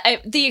about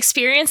the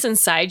experience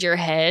inside your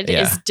head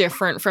is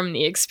different from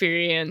the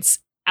experience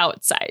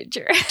outside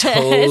your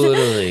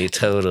head.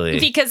 Totally.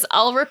 Because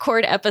I'll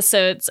record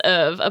episodes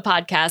of a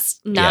podcast,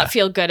 not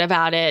feel good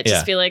about it,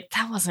 just be like,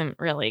 that wasn't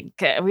really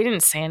good. We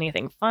didn't say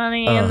anything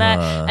funny in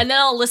that. And then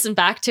I'll listen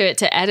back to it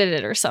to edit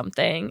it or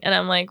something. And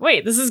I'm like,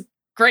 wait, this is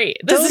great.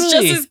 This is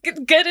just as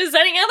good as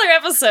any other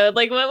episode.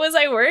 Like, what was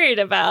I worried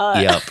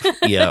about?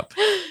 Yep.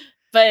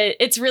 But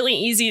it's really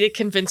easy to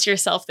convince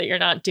yourself that you're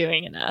not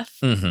doing enough.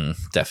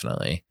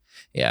 Definitely.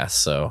 Yeah.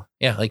 So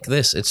yeah, like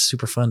this, it's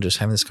super fun just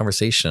having this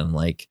conversation,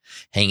 like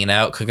hanging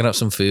out, cooking up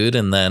some food,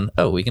 and then,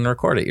 oh, we can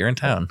record it. You're in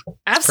town.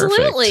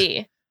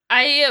 Absolutely.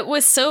 I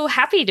was so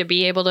happy to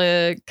be able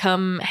to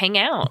come hang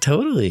out.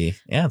 Totally.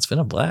 Yeah. It's been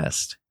a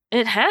blast.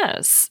 It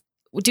has.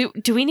 Do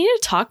we need to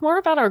talk more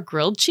about our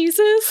grilled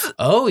cheeses?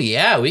 Oh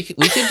yeah, we could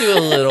do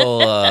a little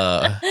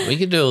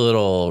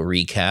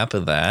recap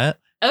of that.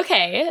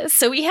 Okay,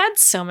 so we had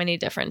so many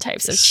different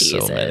types of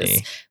cheeses. So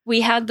many.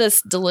 We had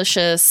this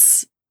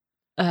delicious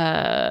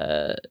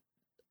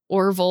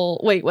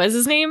Orville. Wait, what is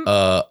his name?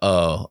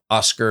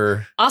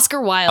 Oscar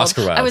Wilde.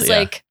 I was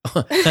like,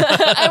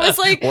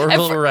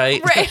 Orville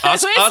Wright. Right.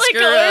 Oscar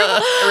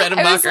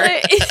Redenbacher.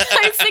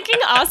 I was thinking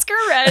Oscar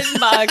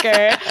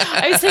Redenbacher.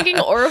 I was thinking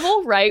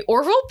Orville Wright,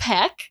 Orville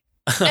Peck.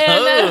 And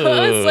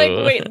I was like,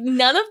 wait,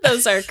 none of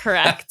those are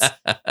correct.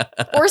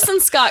 Orson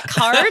Scott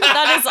Card?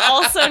 That is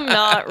also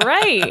not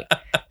right.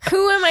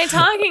 Who am I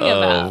talking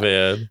about? Oh,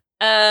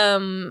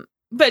 man.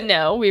 But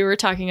no, we were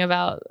talking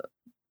about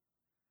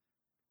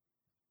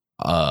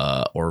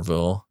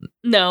Orville.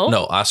 No,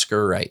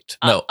 Oscar Wright.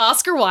 No,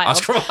 Oscar Wilde.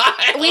 Oscar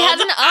Wilde. We had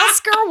an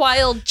Oscar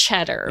Wilde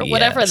cheddar,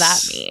 whatever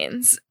that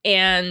means.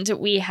 And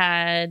we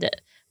had,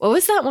 what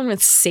was that one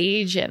with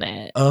sage in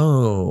it?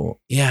 Oh,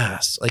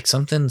 yes. Like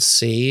something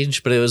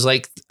sage, but it was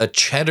like a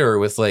cheddar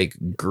with like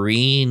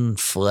green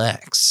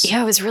flecks.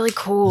 Yeah, it was really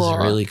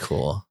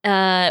cool.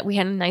 We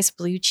had a nice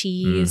blue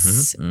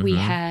cheese. We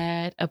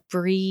had a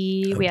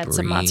brie. We had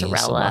some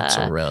mozzarella.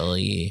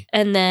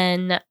 And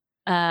then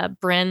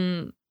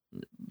Bryn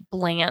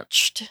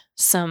blanched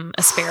some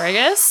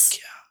asparagus.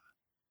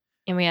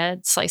 And we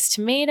had sliced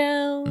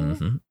tomato.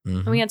 And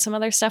we had some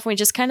other stuff. We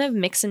just kind of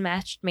mix and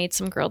matched, made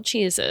some grilled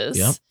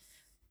cheeses.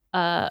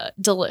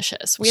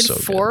 Delicious. We had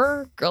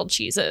 4 grilled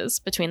cheeses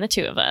between the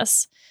two of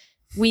us.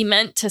 We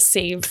meant to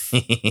save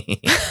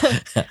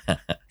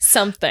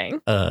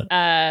something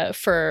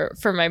for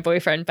my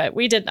boyfriend, but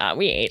we did not.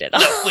 We ate it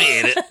all. We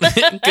ate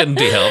it. Couldn't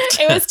be helped.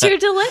 It was too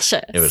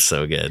delicious. It was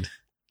so good.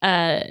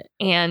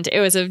 And it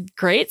was a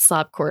great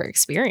Slobcore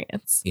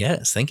experience.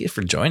 Yes, thank you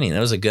for joining.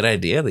 That was a good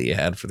idea that you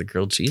had for the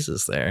grilled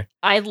cheeses there.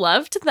 I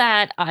loved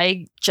that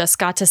I just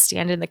got to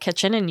stand in the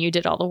kitchen and you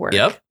did all the work.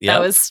 Yep. That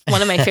was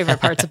one of my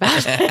favorite parts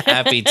about it.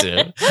 Happy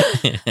to.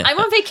 I'm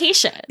on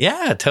vacation.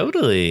 Yeah,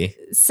 totally.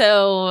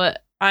 So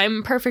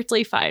I'm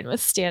perfectly fine with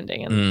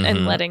standing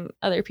and letting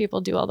other people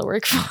do all the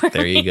work for me.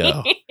 There you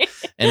go.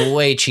 And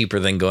way cheaper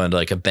than going to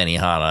like a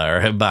Benihana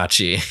or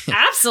Hibachi.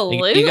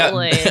 Absolutely. You got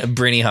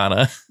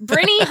Brinihana.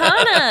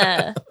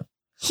 Brinihana.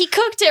 He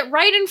cooked it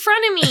right in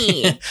front of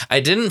me. I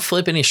didn't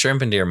flip any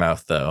shrimp into your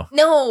mouth, though.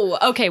 No.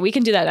 Okay, we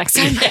can do that next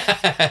time.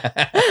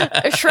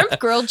 A shrimp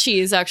grilled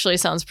cheese actually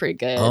sounds pretty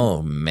good.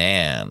 Oh,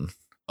 man.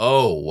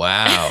 Oh,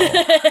 wow.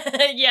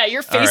 Yeah,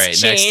 your face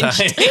changed. Next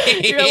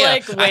time. You're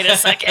like, wait a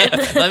second.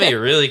 Let me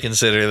really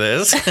consider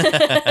this.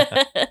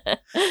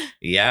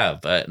 Yeah,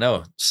 but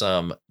no,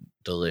 some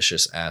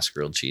delicious ass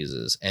grilled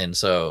cheeses. And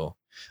so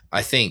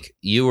I think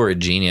you were a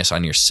genius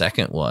on your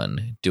second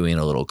one, doing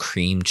a little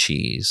cream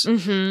cheese,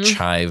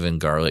 chive and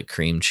garlic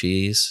cream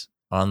cheese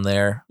on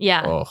there.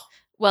 Yeah. Oh.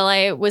 Well,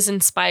 I was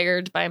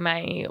inspired by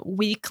my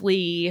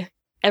weekly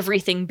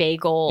everything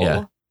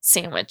bagel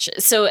sandwich.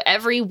 So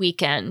every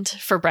weekend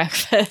for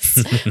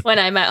breakfast when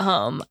I'm at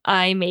home,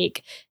 I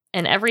make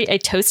I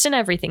toast an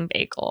everything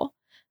bagel.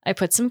 I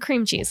put some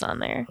cream cheese on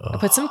there. I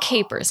put some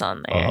capers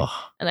on there,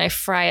 and I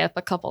fry up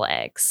a couple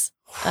eggs.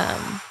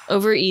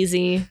 Over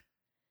easy,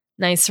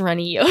 nice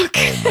runny yolk.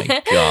 Oh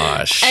my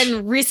gosh.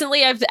 And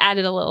recently I've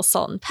added a little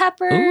salt and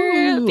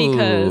pepper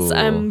because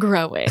I'm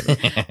growing.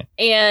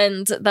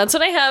 And that's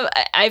what I have.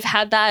 I've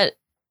had that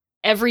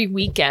every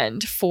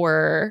weekend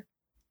for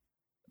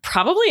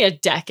probably a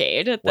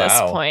decade at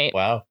this point.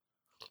 Wow.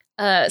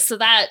 So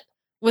that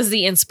was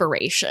the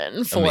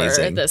inspiration for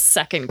the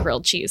second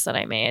grilled cheese that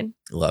I made.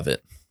 Love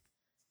it.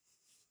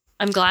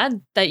 I'm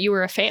glad that you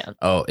were a fan.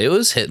 Oh, it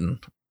was hitting.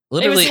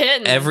 Literally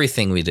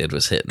everything we did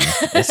was hitting.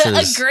 This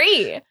is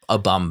agree. A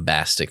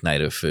bombastic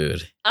night of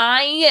food.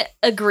 I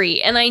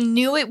agree. And I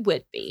knew it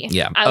would be.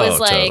 Yeah. I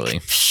was like,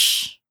 totally.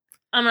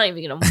 I'm not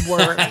even going to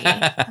worry.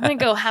 I'm going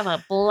to go have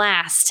a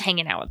blast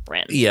hanging out with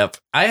Brent. Yep.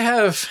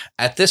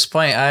 At this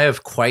point,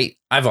 I've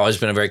always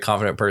been a very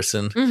confident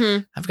person.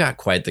 Mm-hmm. I've got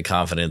quite the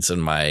confidence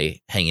in my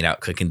hanging out,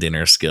 cooking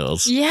dinner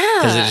skills. Yeah.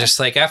 Because it's just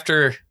like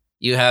after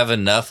you have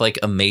enough like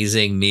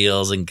amazing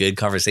meals and good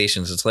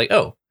conversations, it's like,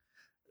 oh,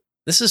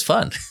 this is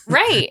fun.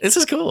 Right. This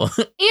is cool.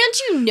 And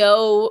you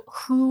know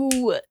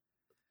who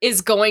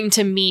is going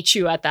to meet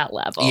you at that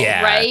level.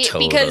 Yeah, right?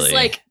 totally. Because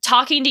like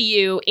talking to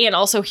you and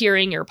also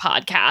hearing your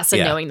podcast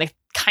and knowing the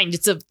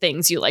kinds of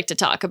things you like to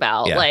talk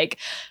about, like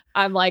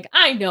I'm like,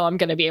 I know I'm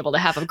going to be able to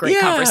have a great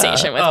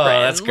conversation with Brent.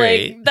 That's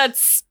great. Like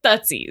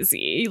that's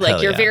easy.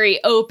 Like you're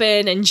very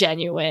open and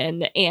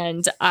genuine,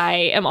 and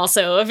I am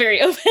also a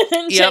very open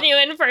and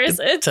genuine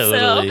person. Totally.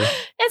 So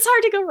it's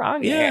hard to go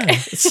wrong here.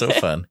 It's so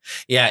fun.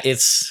 Yeah,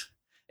 it's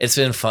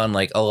been fun.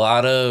 Like a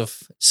lot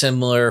of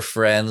similar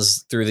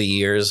friends through the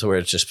years where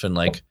it's just been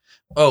like,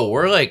 oh,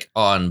 we're like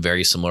on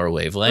very similar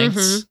wavelengths.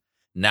 Mm-hmm.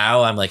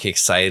 Now I'm like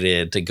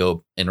excited to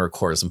go and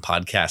record some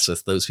podcasts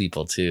with those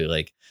people too.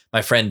 Like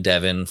my friend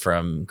Devin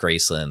from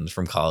Graceland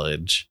from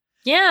college.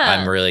 Yeah.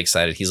 I'm really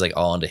excited. He's like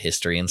all into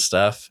history and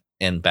stuff.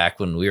 And back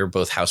when we were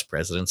both house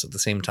presidents at the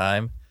same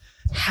time.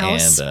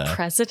 House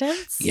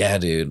presidents? Yeah,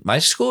 dude. My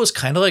school was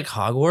kind of like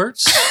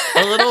Hogwarts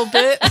a little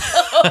bit.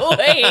 Oh,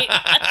 wait.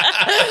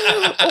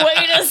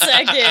 Wait a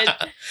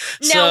second.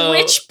 Now,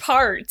 which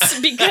parts?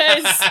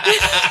 Because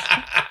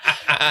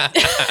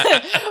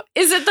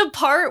is it the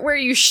part where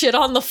you shit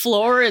on the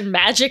floor and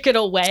magic it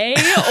away?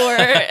 Or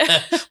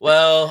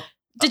well,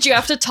 did you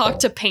have to talk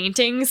to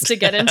paintings to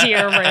get into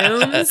your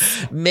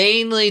rooms?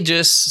 Mainly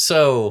just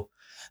so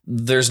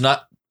there's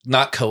not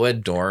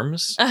co-ed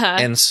dorms.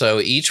 And so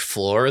each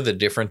floor, the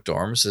different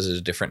dorms is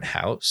a different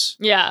house.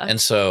 Yeah.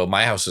 And so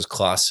my house is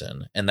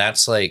Clausen, and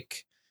that's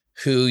like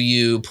who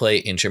you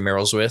play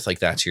intramurals with. Like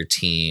that's your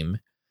team.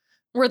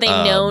 Were they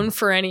known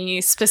for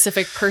any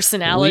specific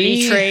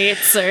personality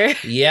traits or?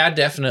 Yeah,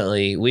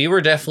 definitely. We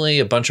were definitely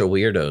a bunch of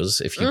weirdos,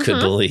 if you could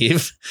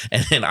believe.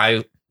 And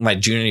then my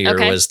junior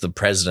year was the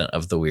president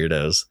of the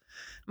weirdos.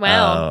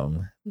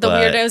 Wow. The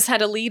weirdos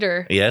had a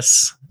leader.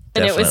 Yes.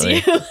 And it was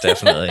you.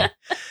 Definitely.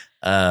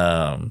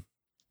 But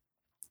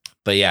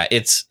yeah,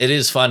 it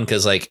is fun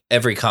because like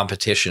every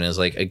competition is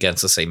like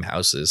against the same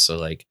houses. So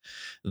like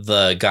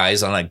the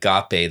guys on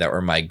Agape that were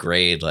my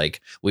grade,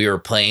 like we were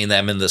playing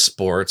them in the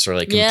sports or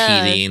like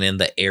competing in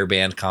the air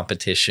band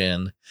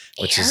competition,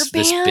 which is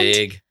this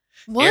big.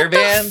 What air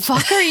band? The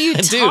fuck are you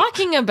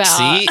talking about?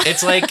 See,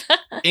 it's like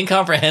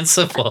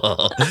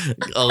incomprehensible.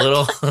 A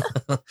little.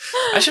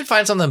 I should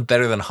find something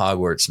better than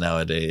Hogwarts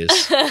nowadays.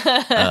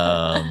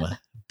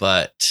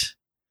 But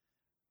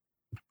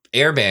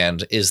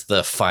Airband is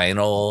the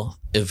final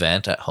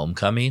event at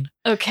homecoming.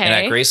 Okay. And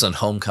at Graceland,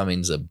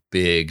 homecoming's a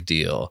big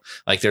deal.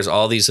 Like there's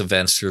all these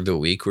events through the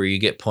week where you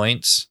get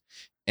points,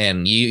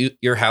 and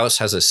your house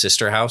has a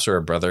sister house or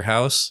a brother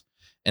house.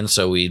 And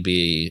so we'd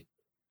be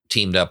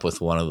teamed up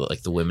with one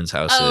of the women's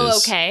houses. Oh,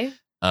 okay.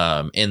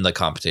 In the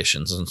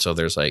competitions. And so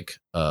there's like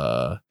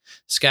a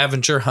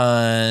scavenger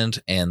hunt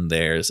and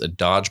there's a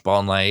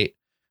dodgeball night,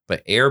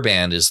 but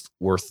Airband is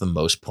worth the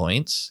most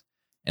points.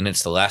 And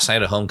it's the last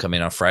night of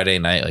homecoming on Friday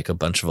night. Like a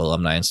bunch of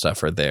alumni and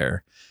stuff are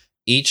there.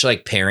 Each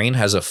like pairing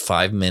has a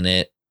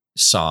 5-minute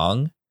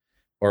song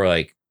or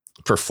like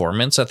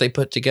performance that they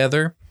put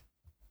together.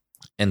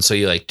 And so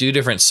you like do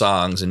different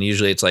songs, and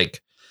usually it's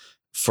like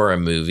for a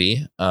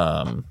movie.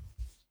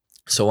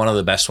 So one of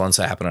the best ones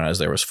that happened when I was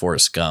there was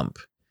Forrest Gump.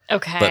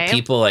 Okay. But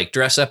people like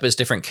dress up as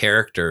different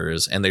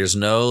characters, and there's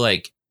no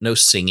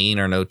singing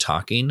or no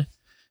talking,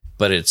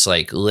 but it's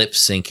like lip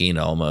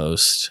syncing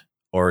almost,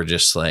 or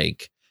just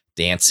like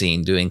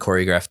dancing, doing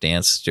choreographed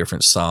dance,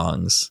 different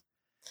songs.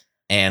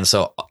 And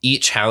so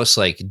each house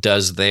like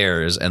does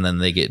theirs, and then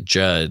they get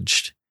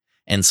judged.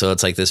 And so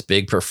it's like this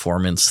big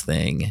performance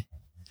thing.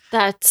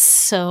 That's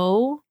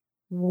so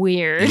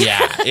weird.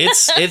 Yeah,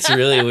 it's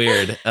really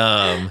weird.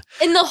 And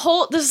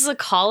this is a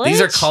college?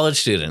 These are college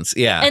students.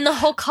 Yeah. And the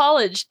whole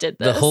college did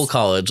this. The whole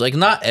college. Like,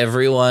 not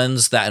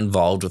everyone's that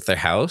involved with their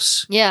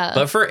house. Yeah.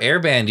 But for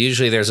airband,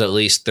 usually there's at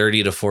least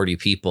 30 to 40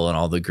 people in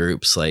all the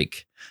groups,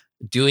 like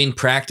doing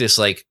practice,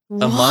 like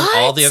among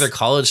all the other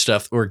college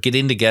stuff. We're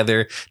getting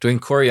together, doing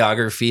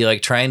choreography,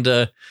 like trying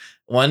to.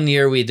 One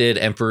year we did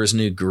Emperor's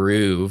New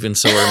Groove. And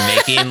so we're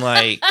making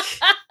like,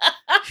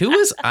 who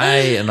was I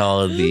in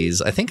all of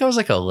these? I think I was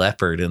like a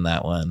leopard in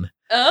that one.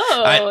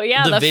 Oh,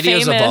 yeah. The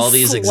videos of all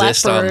these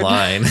exist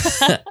online.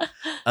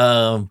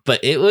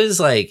 But it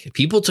was like,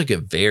 people took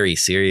it very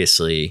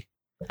seriously.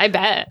 I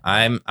bet.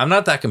 I'm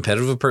not that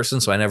competitive a person,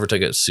 so I never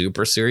took it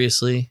super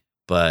seriously,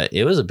 but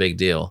it was a big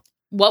deal.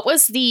 What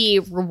was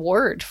the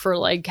reward for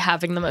like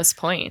having the most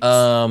points?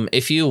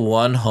 If you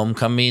won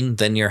homecoming,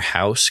 then your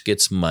house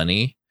gets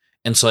money.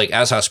 And so, like,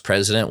 as house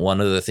president,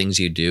 one of the things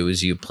you do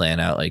is you plan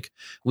out like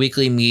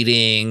weekly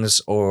meetings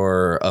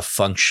or a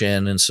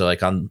function. And so,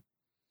 like,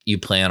 you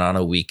plan on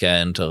a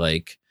weekend to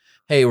like,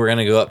 hey, we're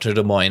gonna go up to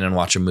Des Moines and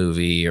watch a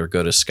movie or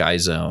go to Sky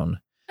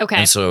Zone. Okay.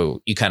 And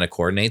so you kind of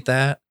coordinate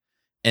that.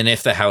 And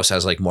if the house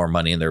has like more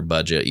money in their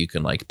budget, you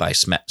can like buy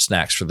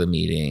snacks for the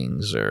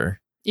meetings or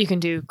you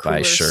can do cooler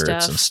buy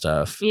shirts and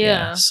stuff.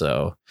 Yeah.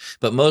 So,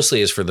 but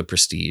mostly is for the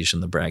prestige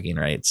and the bragging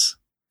rights.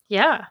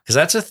 Yeah. Because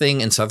that's a thing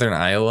in Southern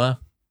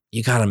Iowa.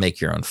 You got to make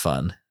your own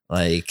fun.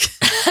 Like,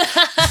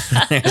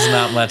 there's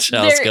not much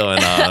else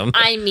going on.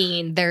 I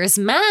mean, there's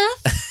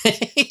math.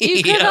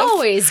 You could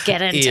always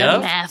get into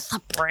math,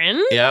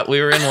 Bryn. Yeah, we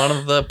were in one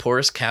of the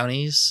poorest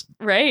counties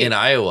right in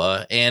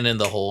Iowa and in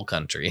the whole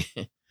country.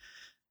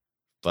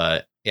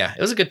 But yeah,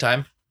 it was a good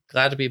time.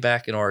 Glad to be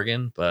back in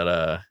Oregon.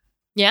 But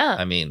yeah,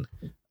 I mean,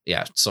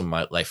 yeah, some of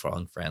my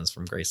lifelong friends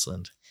from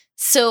Graceland.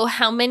 So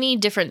how many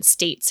different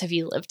states have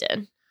you lived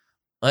in?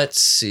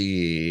 Let's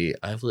see.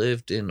 I've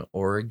lived in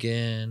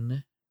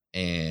Oregon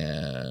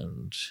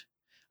and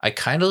I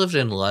kind of lived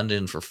in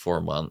London for 4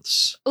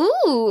 months.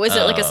 Ooh, is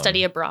it like a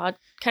study abroad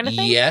kind of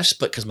thing? Yes,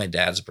 but because my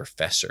dad's a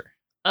professor.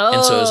 Oh,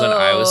 and so it was when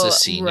I was a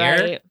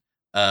senior.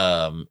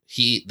 Right.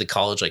 The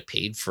college like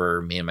paid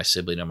for me and my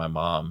sibling and my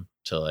mom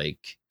to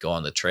like go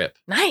on the trip.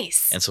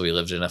 Nice. And so we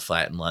lived in a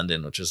flat in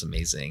London, which was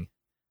amazing.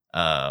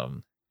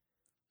 And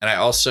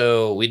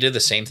we did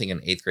the same thing in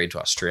 8th grade to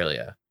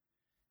Australia.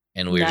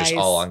 And we were just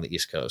all along the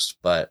East Coast.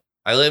 But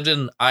I lived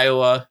in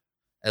Iowa.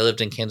 I lived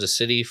in Kansas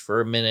City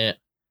for a minute.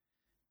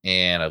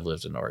 And I've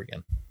lived in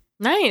Oregon.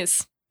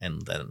 Nice.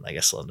 And then I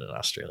guess London,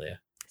 Australia.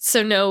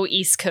 So no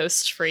East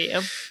Coast for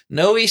you.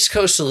 No East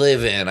Coast to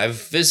live in.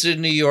 I've visited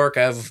New York.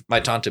 I have my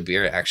Tante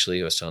Beer,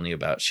 actually, I was telling you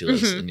about. She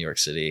lives in New York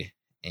City.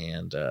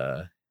 And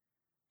gone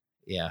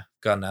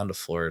down to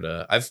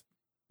Florida. I've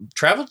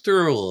traveled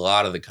through a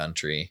lot of the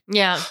country.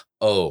 Yeah.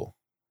 Oh,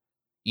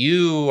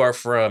 you are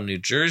from New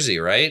Jersey,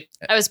 right?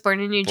 I was born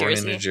in New Jersey. Born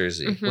in New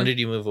Jersey. Mm-hmm. When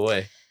did you move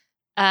away?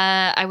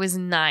 I was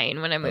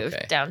 9 when I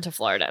moved down to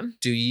Florida.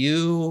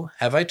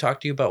 Have I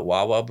talked to you about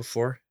Wawa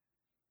before?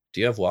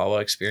 Do you have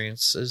Wawa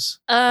experiences?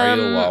 Are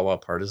you a Wawa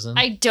partisan?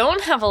 I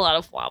don't have a lot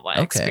of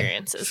Wawa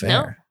experiences. Fair.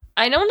 No.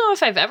 I don't know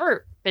if I've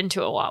ever been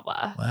to a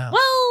Wawa. Wow.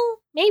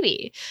 Well,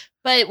 maybe.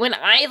 But when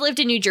I lived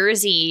in New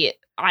Jersey,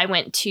 I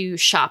went to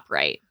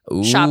ShopRite.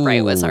 Ooh.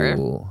 ShopRite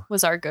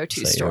was our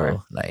go-to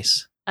store.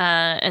 Nice.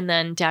 And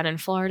then down in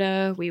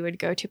Florida, we would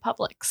go to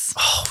Publix.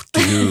 Oh,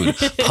 dude.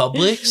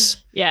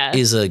 Publix yeah.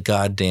 is a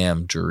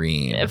goddamn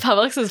dream.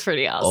 Publix is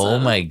pretty awesome. Oh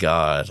my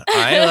God.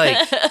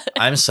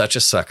 I'm such a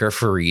sucker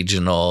for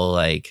regional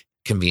like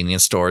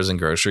convenience stores and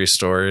grocery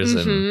stores.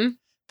 And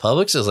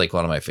Publix is like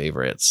one of my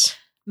favorites.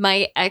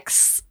 My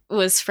ex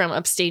was from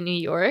upstate New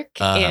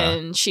York,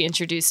 and she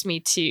introduced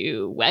me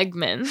to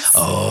Wegmans.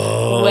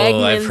 Oh,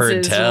 Wegmans I've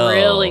heard tell.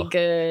 Really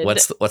good.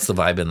 What's the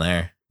vibe in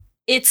there?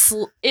 It's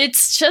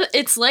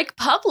like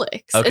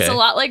Publix. Okay. It's a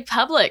lot like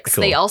Publix.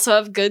 Cool. They also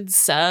have good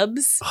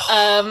subs,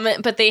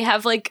 but they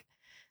have like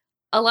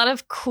a lot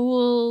of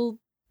cool,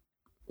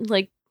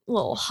 like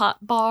little hot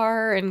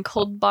bar and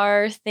cold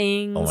bar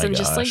things, and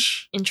just like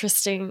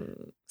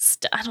interesting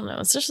stuff. I don't know.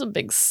 It's just a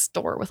big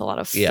store with a lot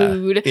of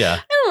food. Yeah.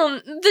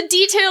 The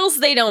details,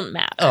 they don't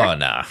matter. Oh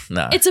no.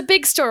 It's a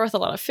big store with a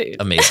lot of food.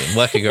 Amazing.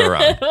 What could go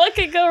wrong? What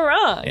could go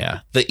wrong?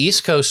 Yeah. The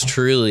East Coast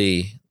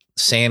truly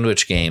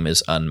sandwich game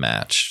is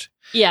unmatched.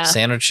 Yeah.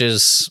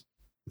 Sandwiches,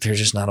 they're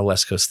just not a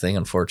West Coast thing,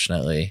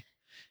 unfortunately.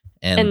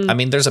 And I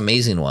mean, there's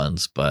amazing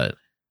ones, but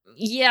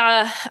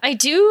yeah, I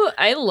do.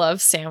 I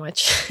love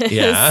sandwiches.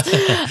 Yeah.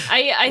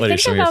 I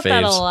think about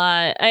that a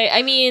lot.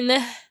 I mean,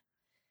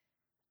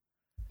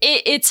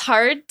 it's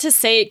hard to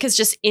say because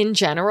just in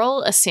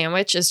general, a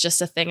sandwich is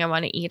just a thing I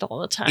want to eat all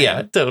the time.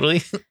 Yeah,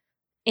 totally.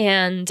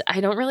 And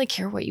I don't really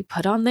care what you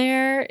put on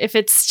there. If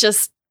it's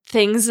just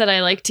things that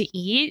I like to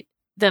eat,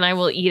 then I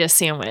will eat a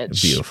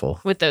sandwich. Beautiful.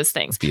 With those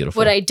things. Beautiful.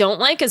 What I don't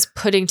like is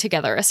putting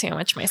together a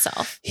sandwich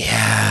myself.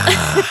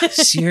 Yeah.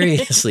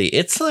 Seriously.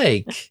 It's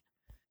like,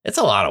 It's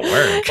a lot of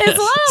work. It's a lot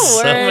of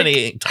work. So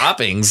many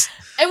toppings.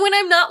 And when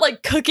I'm not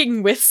like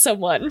cooking with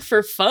someone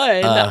for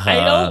fun, I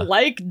don't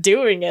like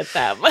doing it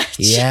that much.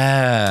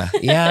 Yeah.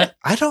 Yeah.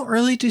 I don't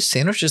really do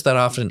sandwiches that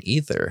often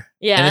either.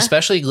 Yeah. And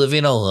especially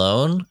living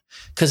alone,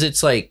 because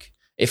it's like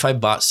if I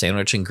bought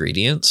sandwich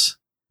ingredients,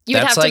 You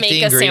would that's have like to make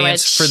the a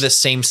ingredients sandwich for the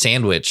same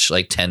sandwich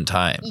like 10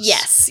 times.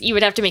 Yes. You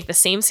would have to make the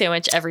same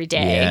sandwich every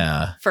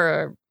day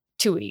for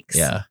 2 weeks.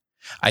 Yeah.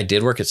 I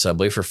did work at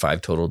Subway for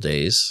 5 total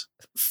days.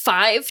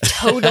 5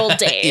 total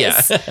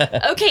days.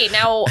 Yeah. Okay,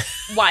 now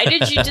why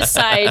did you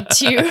decide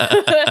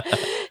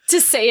to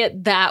say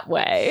it that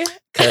way?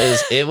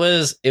 Because it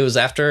was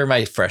after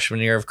my freshman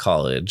year of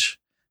college.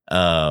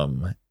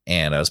 And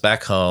I was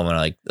back home and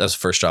that was the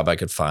first job I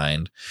could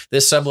find.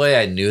 This Subway,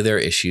 I knew there were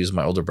issues.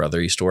 My older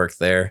brother used to work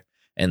there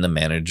and the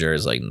manager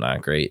is like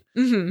not great.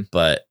 Mm-hmm.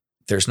 But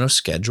there's no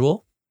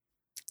schedule.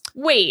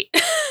 Wait.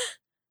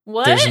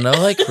 What? There's no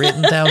like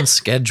written down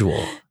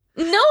schedule.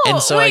 No.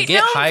 And so I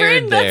get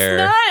hired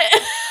there.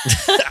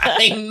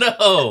 I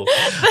know.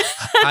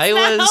 I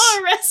was how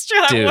a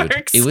restaurant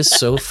works. It was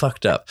so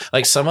fucked up.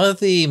 Like some of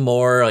the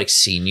more like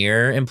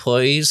senior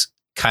employees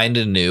kind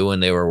of knew when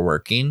they were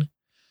working,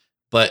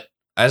 but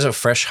as a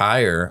fresh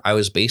hire, I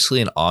was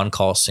basically an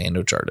on-call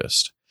sandwich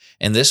artist.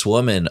 And this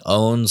woman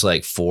owns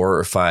like 4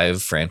 or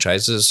 5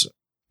 franchises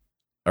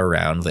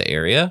around the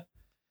area.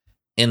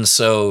 And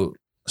so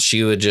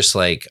she would just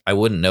like, I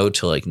wouldn't know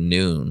till like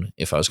noon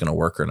if I was going to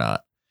work or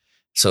not.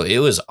 So it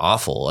was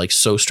awful, like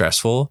so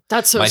stressful.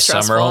 That's so stressful.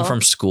 My summer home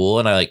from school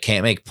and I like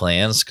can't make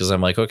plans because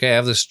I'm like, okay, I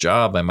have this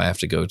job I might have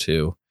to go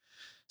to.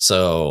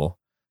 So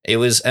it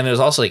was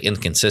also like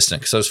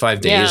inconsistent because those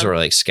 5 days were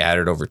like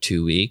scattered over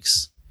 2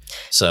 weeks.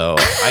 So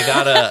I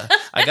got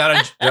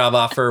a job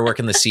offer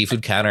working the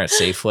seafood counter at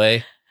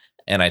Safeway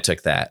and I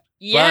took that.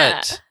 Yeah.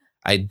 But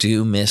I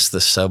do miss the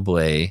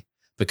Subway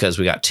because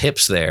we got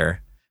tips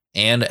there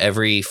and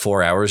every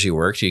 4 hours you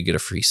worked, you get a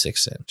free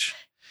 6-inch.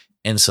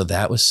 And so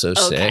that was so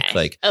sick.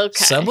 Like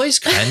Subway's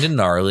kind of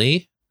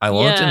gnarly. I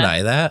won't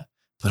deny that,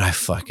 but I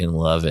fucking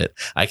love it.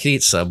 I could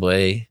eat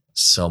Subway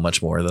so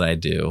much more than I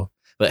do,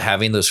 but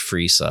having those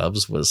free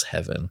subs was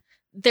heaven.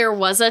 There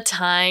was a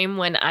time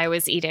when I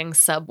was eating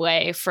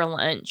Subway for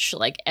lunch,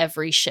 like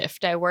every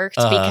shift I worked,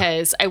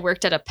 because I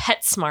worked at a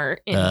PetSmart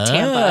in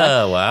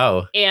Tampa. Oh,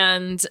 wow.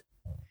 And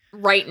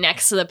right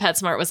next to the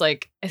PetSmart was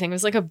like, I think it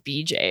was like a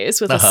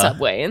BJ's with a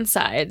Subway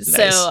inside. Nice.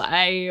 So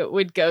I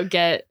would go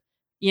get,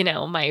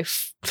 my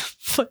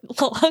foot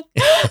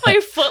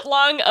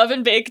long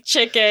oven baked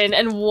chicken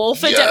and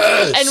wolf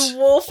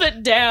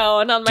it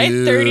down on my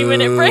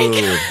 30-minute break.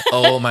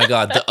 Oh my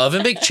God. The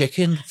oven baked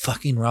chicken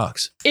fucking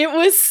rocks. It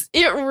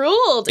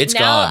ruled. It's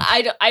now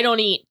gone. I don't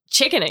eat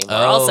chicken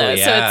anymore So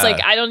it's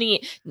like I don't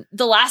eat.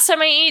 The last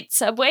time I ate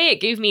Subway, it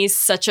gave me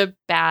such a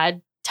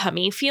bad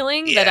tummy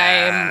feeling that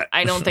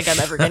I don't think I'm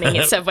ever going to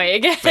eat Subway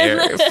again.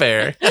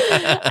 Fair.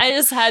 I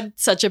just had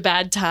such a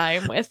bad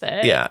time with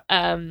it. Yeah.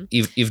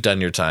 You've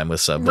done your time with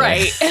Subway.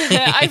 Right.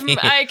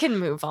 I can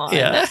move on.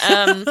 Yeah.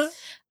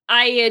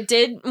 I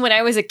did when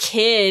I was a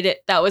kid,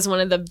 that was one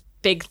of the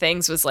big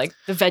things was like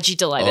the Veggie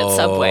Delight at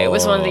Subway. It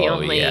was one of the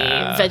only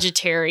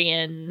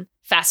vegetarian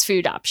fast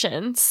food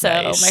options. So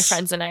my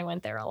friends and I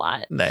went there a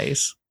lot.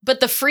 Nice. But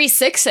the free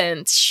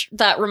 6-inch,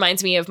 that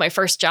reminds me of my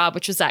first job,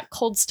 which was at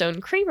Cold Stone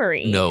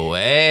Creamery. No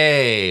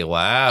way.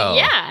 Wow.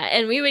 Yeah.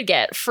 And we would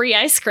get free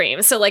ice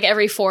cream. So like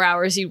every 4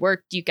 hours you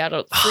worked, you got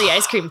a free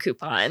ice cream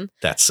coupon.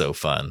 That's so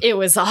fun. It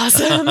was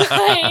awesome.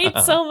 I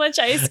ate so much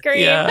ice cream.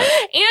 Yeah.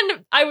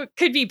 And I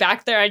could be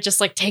back there. I'd just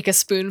like take a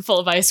spoonful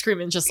of ice cream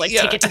and just like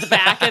take it to the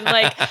back. And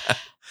like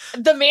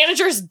the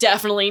managers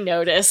definitely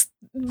noticed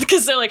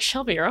because they're like,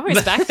 Shelby, you're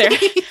always back there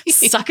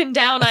sucking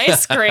down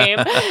ice cream.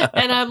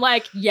 And I'm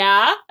like,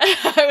 yeah.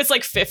 I was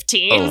like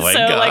 15. Oh my so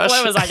gosh. like,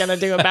 what was I going to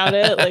do about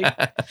it?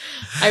 Like,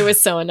 I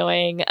was so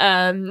annoying.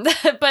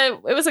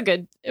 But it was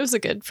a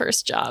good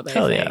first job.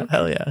 Hell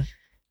yeah.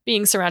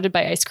 Being surrounded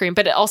by ice cream,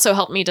 but it also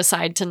helped me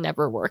decide to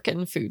never work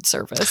in food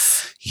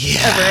service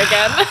ever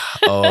again.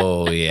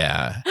 Oh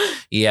yeah.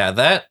 Yeah.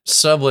 That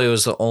Subway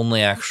was the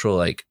only actual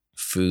like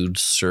food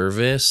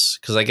service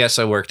because I guess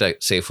I worked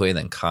at Safeway and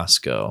then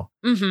Costco.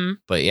 Mm-hmm.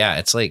 But yeah,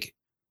 it's like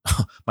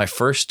my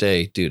first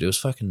day, dude, it was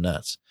fucking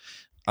nuts.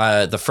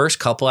 The first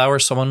couple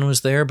hours someone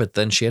was there, but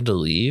then she had to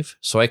leave.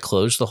 So I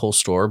closed the whole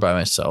store by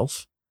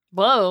myself.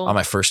 Whoa. On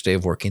my first day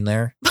of working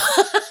there.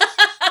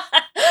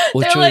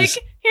 Which They're like,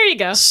 here you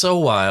go. So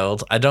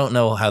wild. I don't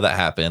know how that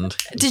happened.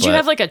 Did you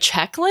have like a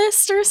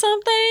checklist or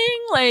something?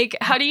 Like,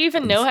 how do you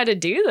even know how to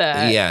do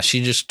that? Yeah,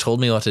 she just told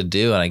me what to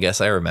do, and I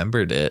guess I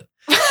remembered it.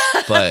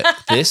 But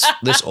this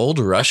old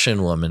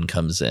Russian woman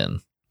comes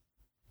in.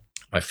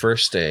 My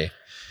first day.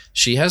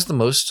 She has the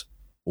most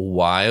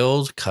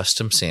wild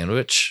custom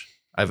sandwich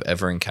I've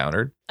ever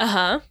encountered.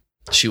 Uh-huh.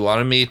 She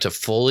wanted me to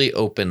fully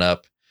open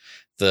up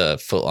the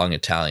footlong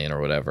Italian or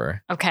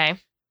whatever. Okay.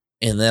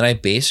 And then I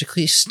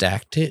basically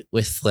stacked it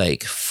with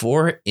like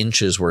 4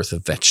 inches worth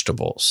of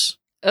vegetables.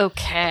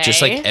 Okay.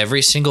 Just like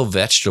every single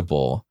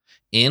vegetable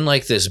in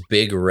like this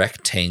big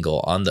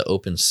rectangle on the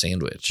open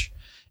sandwich.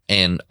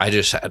 And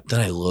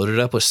then I loaded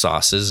up with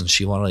sauces and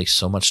she wanted like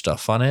so much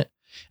stuff on it.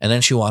 And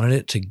then she wanted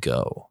it to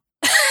go.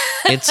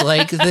 It's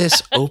like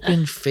this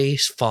open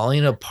face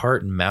falling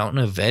apart mountain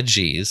of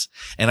veggies.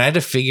 And I had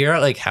to figure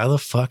out like how the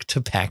fuck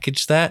to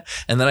package that.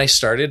 And then I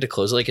started to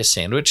close it like a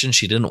sandwich and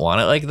she didn't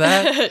want it like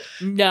that.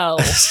 No,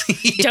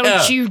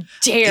 don't you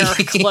dare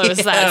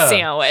close that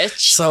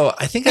sandwich. So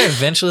I think I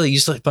eventually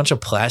used like a bunch of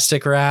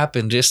plastic wrap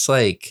and just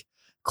like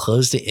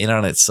closed it in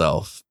on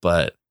itself.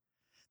 But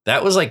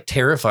that was like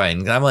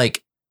terrifying. I'm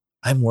like,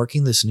 I'm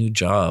working this new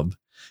job.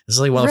 This is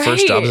like one of the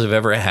first jobs I've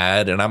ever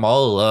had, and I'm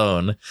all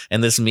alone.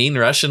 And this mean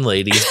Russian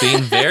lady is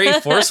being very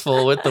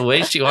forceful with the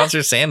way she wants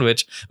her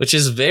sandwich, which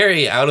is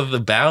very out of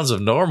the bounds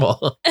of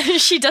normal.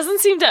 She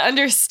doesn't seem to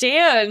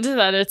understand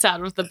that it's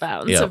out of the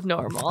bounds of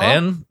normal.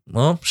 And,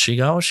 well, she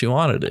got what she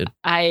wanted.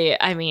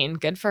 I mean,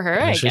 good for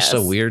her, I guess. It's just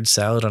a weird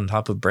salad on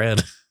top of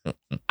bread.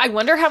 I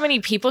wonder how many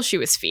people she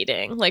was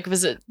feeding. Like,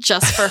 was it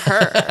just for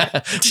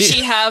her? Did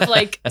she have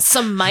like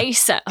some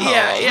mice at home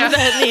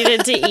that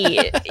needed to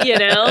eat, you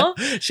know?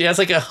 She has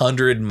like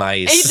 100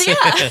 mice. Yeah.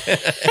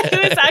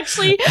 It was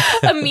actually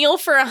a meal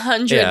for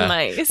 100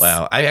 mice.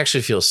 Wow. I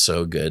actually feel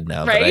so good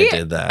now that I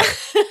did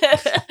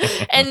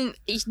that. And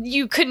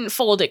you couldn't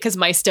fold it because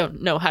mice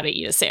don't know how to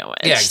eat a sandwich.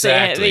 Yeah,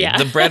 exactly.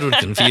 The bread would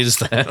confuse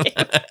them.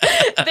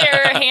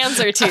 Their hands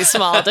are too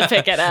small to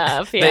pick it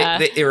up. Yeah.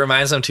 It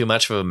reminds them too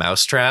much of a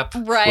mousetrap.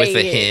 With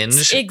the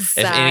hinge.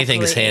 Exactly. If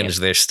anything's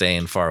hinged, they're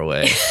staying far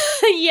away.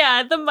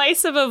 Yeah, the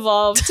mice have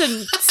evolved to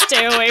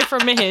stay away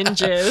from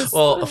hinges.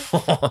 Well,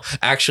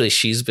 actually,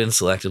 she's been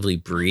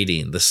selectively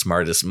breeding the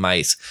smartest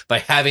mice by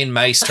having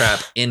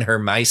mousetrap in her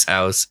mice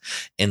house.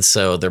 And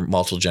so they're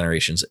multiple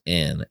generations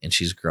in, and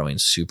she's growing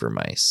super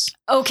mice.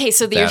 Okay,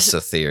 so that's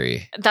a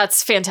theory.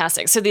 That's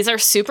fantastic. So these are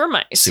super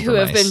mice who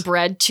have been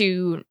bred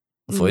to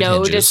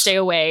to stay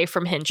away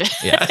from hinges.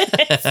 Yeah.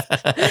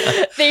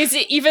 There's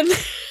even...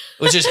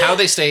 Which is how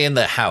they stay in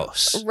the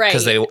house. Right.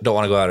 Because they don't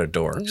want to go out a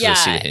door. Yeah. They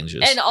see the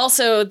hinges. And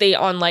also they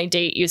online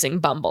date using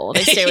Bumble.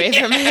 They stay away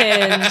from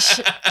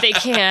Hinge. They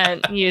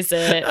can't use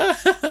it.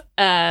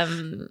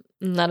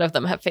 None of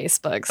them have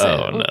Facebook,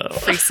 so it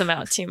freaks them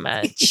out too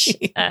much.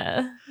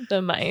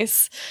 The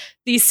mice.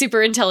 These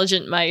super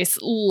intelligent mice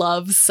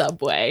love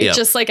Subway,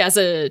 just like as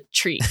a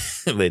treat.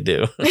 They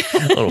do.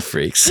 Little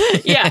freaks.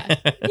 Yeah.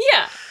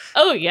 Yeah.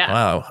 Oh, yeah.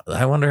 Wow.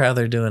 I wonder how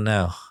they're doing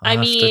now. I'll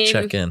have to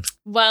check in.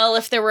 Well,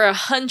 if there were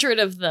 100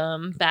 of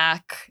them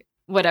back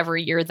whatever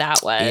year that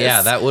was.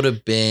 Yeah, that would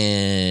have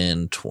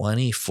been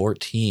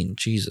 2014.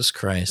 Jesus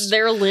Christ.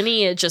 Their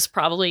lineage is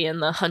probably in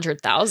the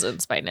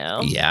 100,000s by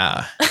now.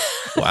 Yeah.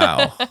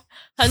 Wow.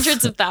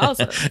 Hundreds of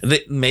thousands.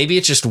 Maybe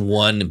it's just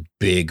one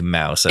big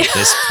mouse at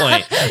this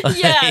point.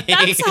 Yeah,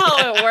 that's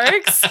how it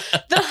works.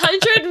 The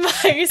 100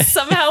 mice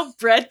somehow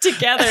bred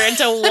together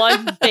into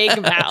one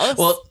big mouse.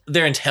 Well,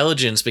 their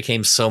intelligence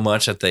became so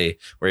much that they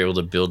were able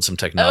to build some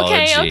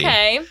technology.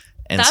 Okay.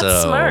 And that's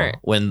smart.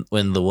 When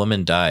the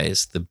woman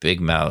dies, the big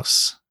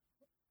mouse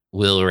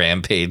will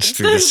rampage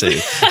through the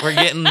city. We're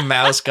getting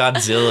Mouse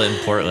Godzilla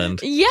in Portland.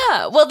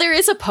 Yeah. Well, there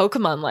is a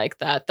Pokemon like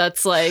that.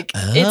 That's like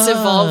its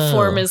evolved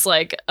form is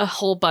like a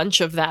whole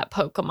bunch of that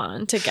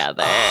Pokemon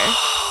together.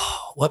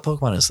 What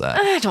Pokemon is that?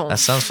 I don't. That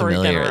sounds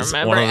familiar.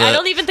 Remember. I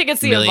don't even think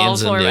it's the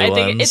evolved form. I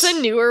think it's a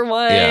newer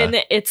one.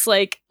 Yeah. It's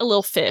like a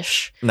little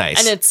fish. Nice.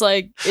 And it's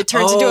like it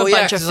turns into a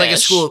bunch of fish.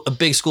 It's like a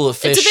big school of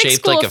fish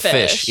shaped like a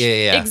fish.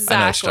 Yeah. Exactly. I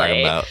know what you're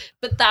talking about.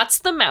 But that's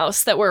the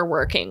mouse that we're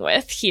working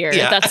with here.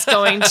 Yeah. That's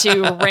going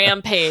to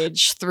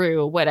rampage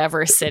through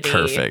whatever city.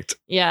 Perfect.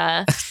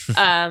 Yeah.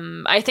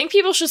 I think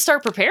people should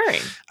start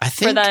preparing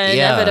for that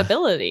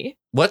inevitability.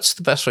 What's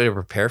the best way to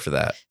prepare for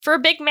that? For a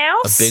big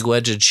mouse? A big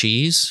wedge of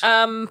cheese?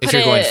 If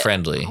you're going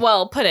friendly.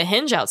 Well, put a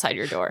hinge outside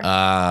your door.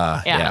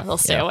 Yeah, they'll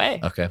stay away.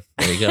 Okay,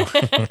 there you go.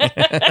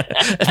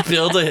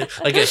 Build a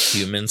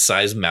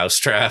human-sized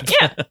mousetrap.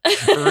 Yeah.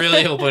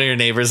 Really hope one of your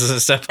neighbors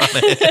doesn't step on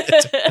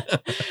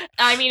it.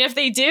 I mean, if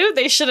they do,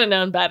 they should have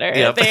known better.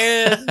 Yep.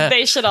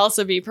 They should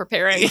also be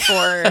preparing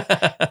for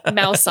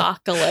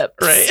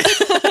mouseocalypse.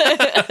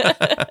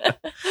 Right.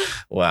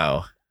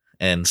 Wow.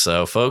 And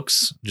so,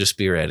 folks, just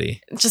be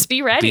ready. Just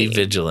be ready. Be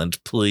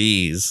vigilant,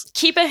 please.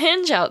 Keep a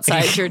hinge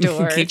outside your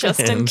door, just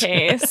in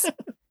case.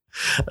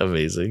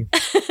 Amazing.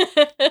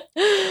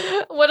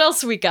 What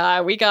else we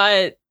got? We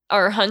got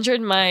our 100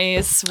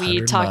 mice.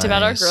 We talked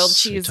about our grilled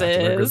cheeses.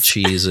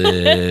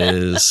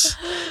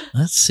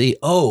 Let's see.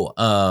 Oh, what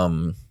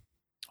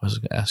was I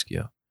going to ask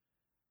you?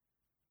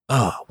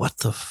 Oh, what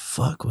the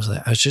fuck was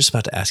that? I was just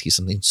about to ask you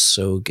something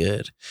so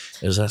good.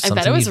 Was that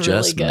something you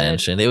just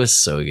mentioned? It was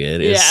so good.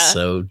 It was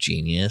so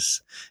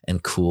genius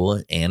and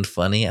cool and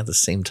funny at the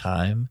same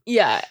time.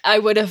 Yeah, I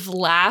would have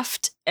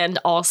laughed and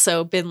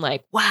also been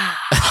like, wow.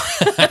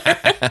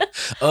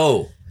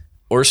 Oh,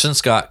 Orson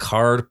Scott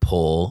Card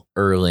Pull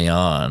early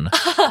on.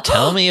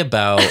 Tell me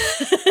about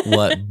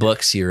what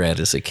books you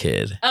read as a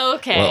kid.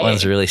 Okay. What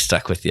ones really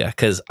stuck with you?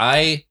 Because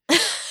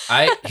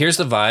here's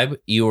the vibe.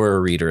 You were a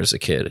reader as a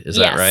kid. Is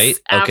that right?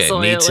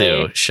 Absolutely. Okay,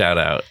 me too. Shout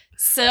out.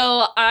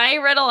 So I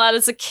read a lot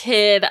as a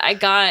kid. I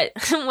got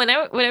what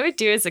I would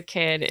do as a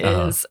kid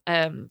is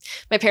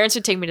my parents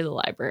would take me to the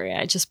library.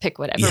 I just pick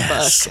whatever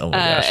book,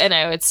 and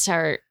I would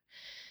start.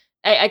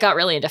 I got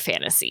really into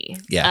fantasy.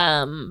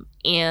 Yeah.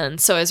 And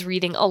so I was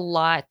reading a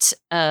lot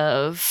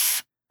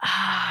of.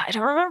 I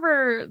don't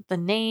remember the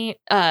name.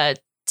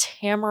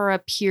 Tamara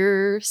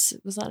Pierce,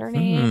 was that her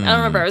name? I don't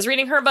remember. I was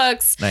reading her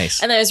books.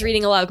 Nice. And I was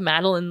reading a lot of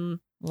Madeleine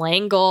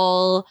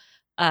L'Engle.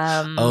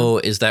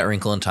 Is that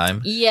Wrinkle in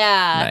Time?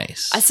 Yeah.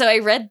 Nice. So I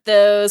read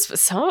those.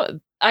 So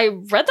I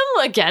read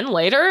them again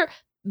later.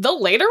 The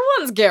later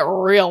ones get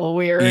real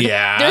weird.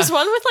 Yeah. There's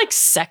one with like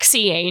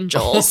sexy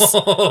angels.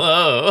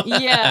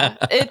 Yeah.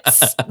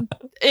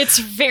 It's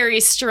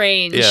very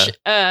strange.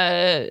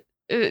 Yeah.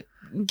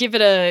 Give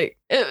it a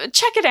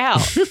check it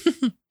out.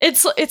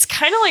 It's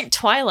kind of like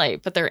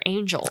Twilight, but they're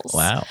angels.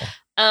 Wow.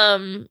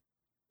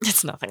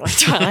 It's nothing like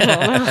Twilight. I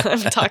don't know what I'm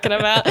talking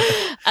about.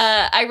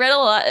 I read a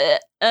lot.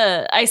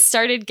 I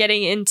started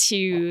getting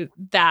into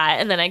that,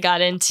 and then I got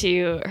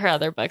into her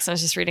other books. I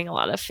was just reading a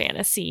lot of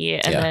fantasy,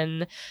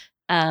 and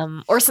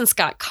then Orson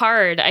Scott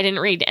Card. I didn't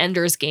read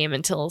Ender's Game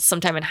until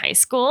sometime in high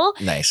school.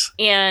 Nice.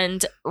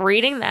 And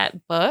reading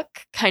that book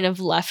kind of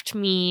left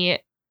me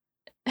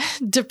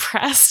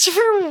depressed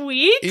for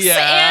weeks. Yeah.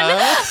 And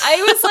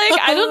I was like,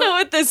 I don't know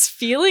what this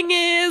feeling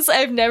is.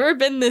 I've never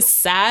been this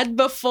sad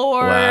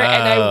before. Wow.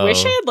 And I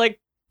wish I'd like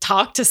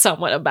talked to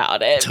someone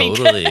about it.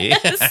 Totally.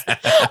 Because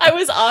I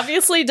was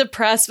obviously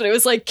depressed, but it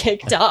was like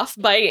kicked off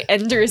by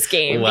Ender's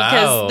Game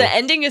because the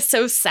ending is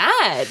so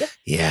sad.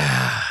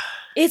 Yeah.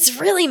 It's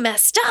really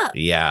messed up.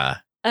 Yeah.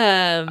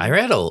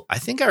 I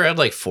think I read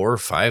like 4 or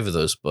 5 of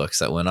those books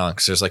that went on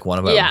because there's like one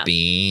about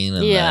Bean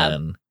and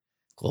then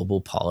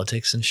global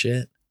politics and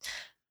shit.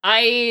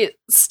 I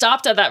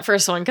stopped at that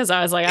first one because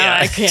I was like,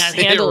 I can't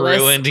handle this. It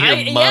ruined your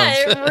month. Yeah,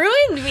 it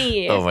ruined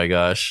me. Oh my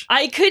gosh.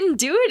 I couldn't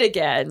do it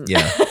again.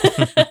 Yeah.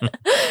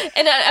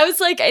 And I was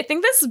like, I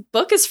think this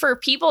book is for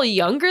people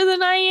younger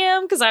than I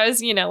am because I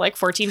was, like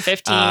 14,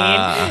 15.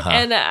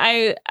 And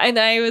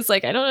I was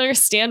like, I don't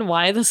understand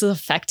why this is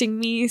affecting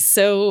me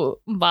so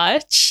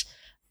much.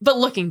 But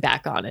looking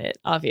back on it,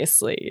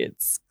 obviously,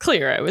 it's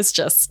clear I was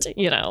just,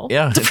 Yeah,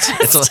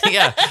 it's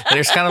like,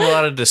 there's kind of a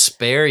lot of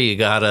despair you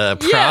gotta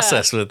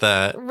process with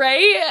that.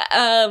 Right?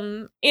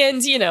 And,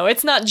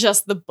 it's not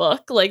just the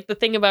book. Like, the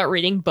thing about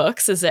reading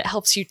books is it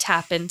helps you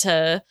tap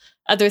into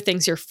other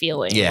things you're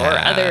feeling or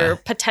other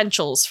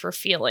potentials for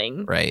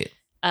feeling. Right.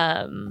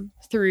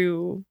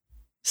 Through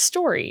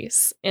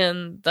stories.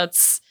 And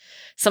that's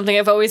something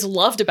I've always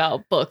loved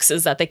about books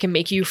is that they can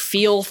make you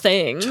feel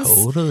things.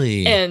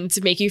 Totally. And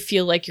make you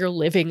feel like you're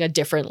living a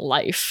different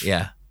life.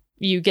 Yeah.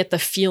 You get the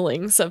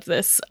feelings of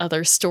this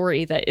other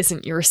story that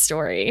isn't your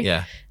story.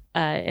 Yeah.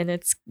 And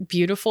it's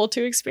beautiful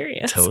to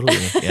experience. Totally.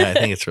 Yeah, I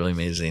think it's really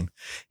amazing.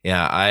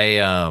 Yeah,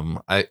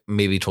 I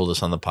maybe told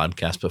this on the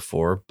podcast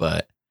before,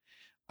 but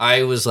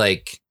I was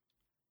like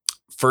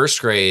first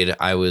grade,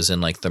 I was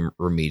in like the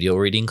remedial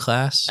reading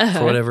class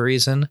for whatever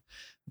reason.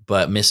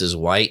 But Mrs.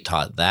 White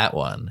taught that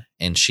one,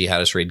 and she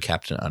had us read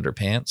Captain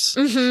Underpants,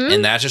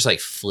 and that just like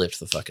flipped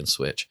the fucking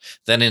switch.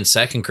 Then in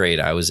second grade,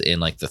 I was in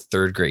like the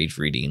third grade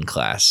reading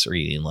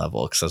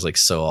level because I was like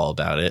so all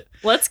about it.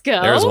 Let's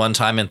go. There was one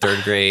time in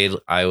third grade,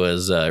 I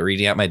was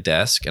reading at my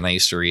desk, and I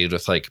used to read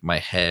with like my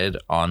head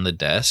on the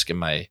desk and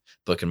my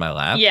book in my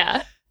lap.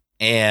 Yeah.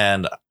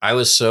 And I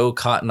was so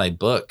caught in my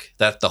book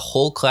that the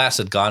whole class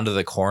had gone to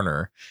the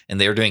corner, and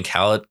they were doing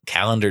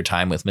calendar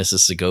time with Mrs.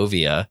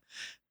 Segovia,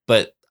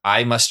 but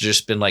I must have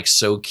just been like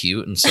so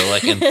cute and so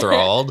like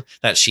enthralled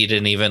that she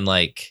didn't even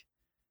like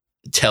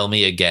tell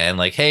me again,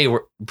 like, hey,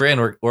 Bryn,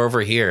 we're over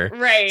here.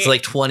 Right. So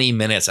like 20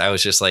 minutes, I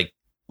was just like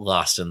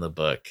lost in the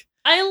book.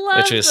 I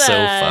love which was so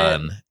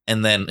fun.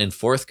 And then in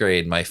fourth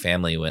grade, my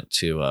family went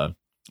to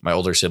my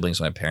older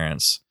siblings, my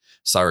parents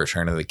saw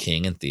Return of the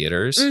King in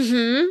theaters.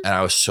 And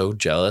I was so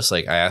jealous.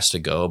 Like I asked to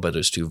go, but it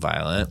was too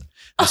violent.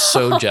 I was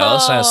so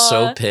jealous. And I was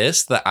so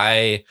pissed that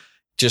I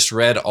just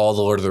read all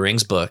the Lord of the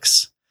Rings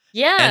books.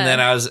 Yeah. And then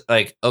I was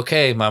like,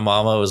 okay, my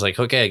mama was like,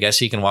 okay, I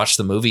guess you can watch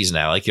the movies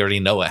now. Like you already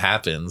know what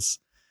happens.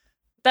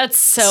 That's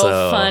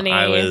so funny.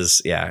 I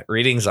was,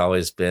 reading's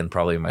always been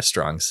probably my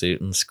strong suit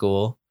in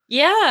school.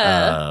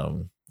 Yeah.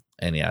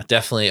 And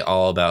definitely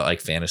all about like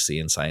fantasy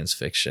and science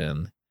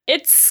fiction.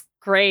 It's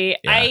great.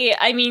 Yeah.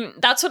 I mean,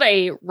 that's what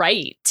I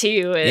write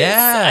too.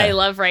 I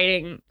love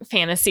writing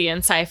fantasy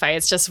and sci-fi.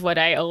 It's just what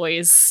I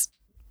always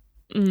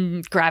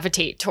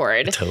gravitate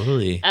toward.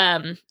 Totally.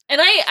 And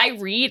I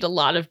read a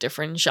lot of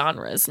different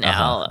genres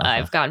now.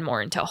 I've gotten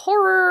more into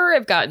horror.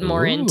 I've gotten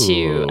more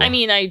into,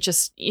 I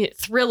just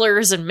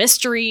thrillers and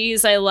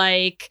mysteries I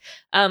like.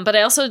 But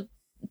I also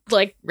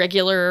like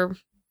regular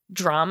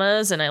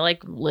dramas, and I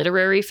like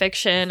literary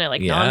fiction. I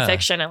like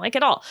nonfiction. I like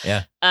it all.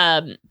 Yeah.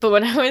 But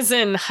when I was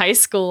in high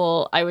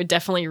school, I would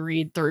definitely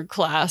read through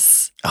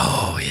class.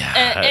 Oh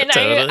yeah. And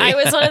totally. I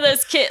was one of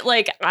those kids,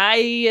 like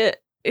I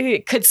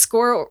could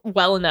score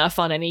well enough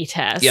on any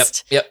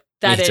test. Yep.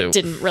 that Me it too.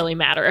 didn't really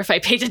matter if I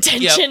paid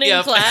attention in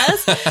Yep.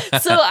 class.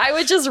 So I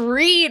would just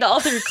read all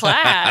through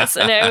class,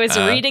 and I was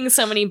reading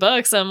so many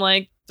books. I'm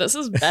like, this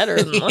is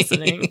better than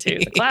listening to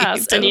the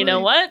class. And you know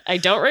Totally. what? I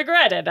don't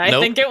regret it. I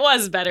Nope. think it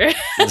was better.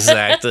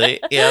 Exactly.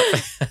 Yep.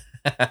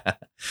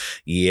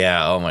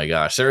 Yeah. Oh my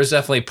gosh. There was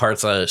definitely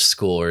parts of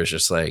school where it's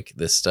just like,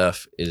 this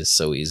stuff is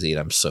so easy and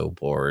I'm so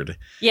bored.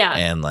 Yeah.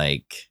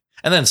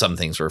 And then some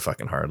things were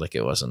fucking hard. Like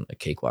it wasn't a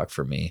cakewalk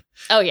for me.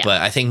 Oh, yeah.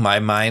 But I think my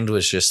mind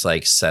was just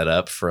like set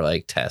up for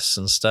like tests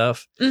and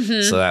stuff.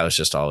 Mhm. So that was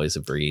just always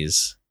a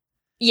breeze,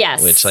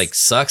 Yes. which like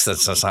sucks.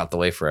 That's not the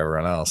way for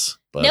everyone else.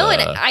 But, no,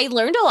 and I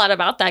learned a lot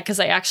about that because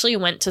I actually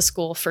went to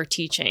school for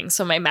teaching.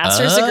 So my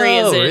master's degree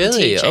is in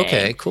really? teaching.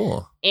 Okay,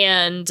 cool.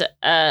 And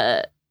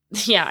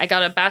yeah, I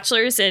got a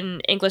bachelor's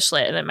in English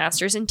Lit and a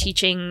master's in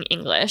teaching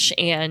English.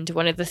 And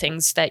one of the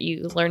things that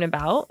you learn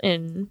about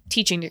in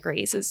teaching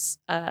degrees is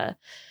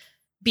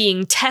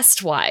being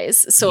test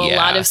wise. So a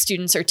lot Yeah. of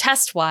students are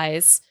test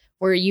wise,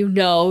 where you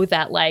know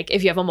that like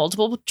if you have a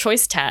multiple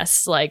choice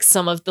test, like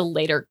some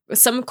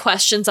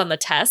questions on the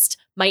test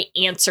might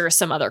answer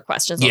some other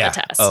questions on the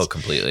test. Oh,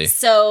 completely.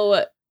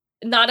 So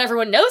not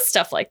everyone knows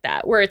stuff like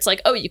that, where it's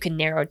like, oh, you can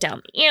narrow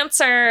down the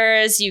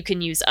answers. You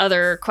can use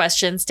other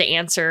questions to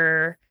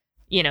answer,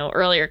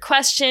 earlier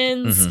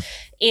questions. Mhm.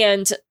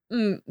 And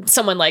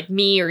someone like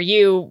me or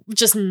you,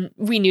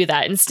 we knew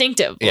that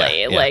instinctively,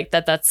 Yeah. like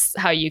that's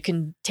how you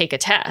can take a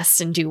test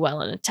and do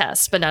well in a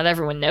test, but not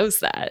everyone knows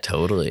that.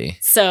 Totally.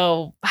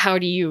 So how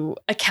do you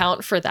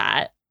account for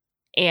that?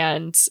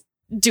 And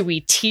do we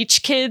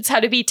teach kids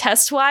how to be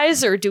test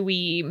wise, or do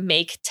we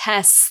make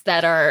tests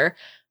that are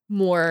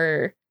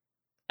more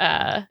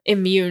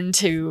immune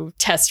to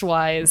test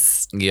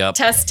wise Yep.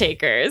 test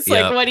takers?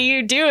 Yep. Like, what do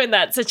you do in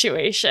that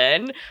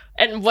situation?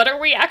 And what are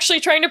we actually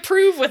trying to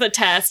prove with a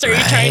test? Are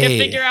you trying to Right.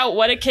 figure out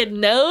what a kid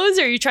knows?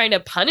 Are you trying to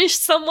punish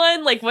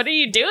someone? Like, what are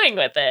you doing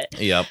with it?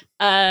 Yep.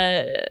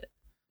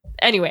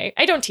 Anyway,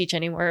 I don't teach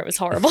anymore. It was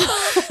horrible.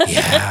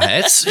 Yeah,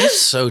 it's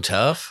so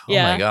tough. Oh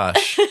Yeah. my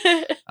gosh.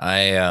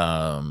 I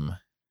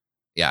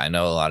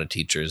know a lot of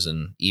teachers,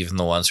 and even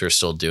the ones who are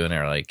still doing it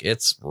are like,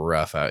 it's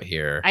rough out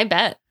here. I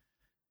bet.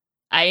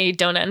 I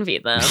don't envy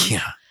them.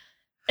 Yeah.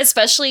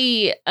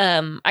 Especially,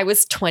 I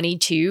was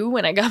 22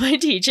 when I got my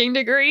teaching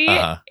degree.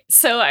 Uh-huh.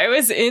 So I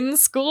was in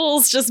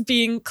schools just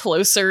being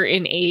closer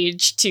in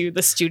age to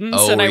the students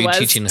Oh, than were I you was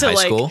teaching to high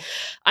like, school?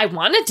 I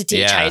wanted to teach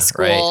Yeah, high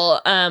school.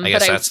 I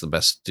guess but that's the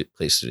best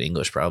place to do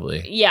English,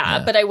 probably.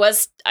 yeah, but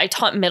I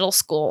taught middle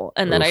school,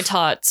 and then I Oof.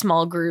 taught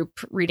small group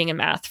reading and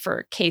math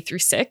for K through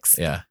 6.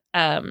 Yeah.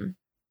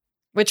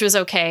 Which was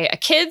okay.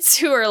 Kids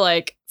who are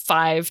like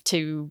 5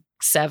 to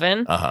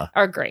 7 Uh-huh.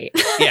 are great.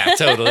 Yeah,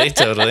 totally.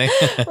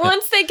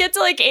 Once they get to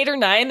like 8 or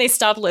 9, they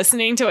stop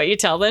listening to what you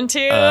tell them to,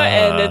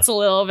 and it's a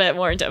little bit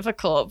more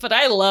difficult. But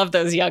I love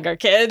those younger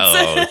kids.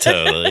 Oh,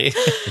 totally.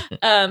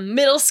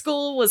 Middle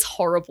school was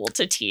horrible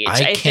to teach.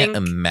 I can't think,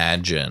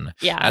 imagine.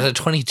 Yeah. As a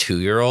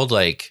 22-year-old,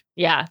 like,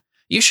 Yeah.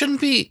 they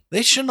shouldn't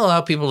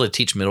allow people to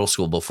teach middle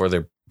school before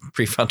their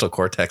prefrontal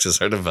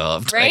cortexes are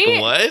developed. Right?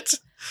 Like, what?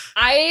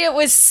 I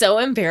was so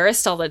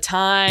embarrassed all the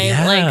time.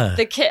 Yeah. Like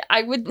the kid,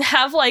 I would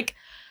have like,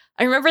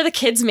 I remember the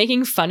kids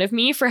making fun of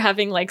me for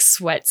having like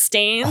sweat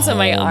stains on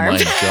my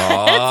arms. Oh my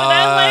God. And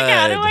I'm like,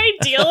 how do I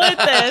deal with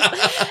this?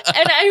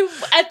 And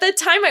at the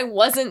time, I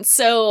wasn't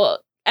so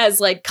as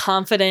like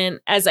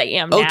confident as I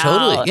am now. Oh,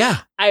 totally. Yeah.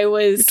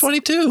 You're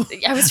 22.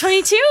 I was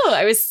 22.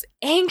 I was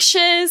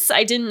anxious.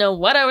 I didn't know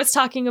what I was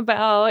talking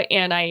about.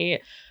 And I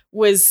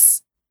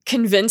was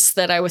convinced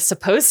that I was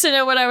supposed to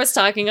know what I was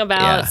talking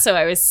about. Yeah. So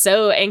I was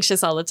so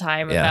anxious all the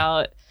time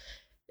about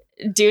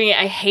doing it.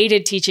 I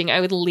hated teaching. I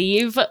would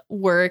leave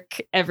work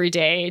every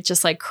day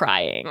just like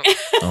crying.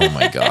 Oh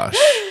my gosh.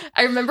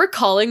 I remember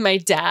calling my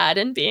dad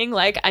and being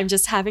like, I'm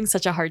just having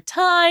such a hard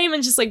time,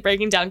 and just like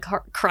breaking down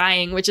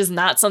crying, which is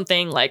not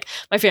something like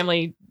my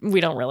family, we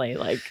don't really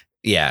like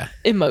Yeah.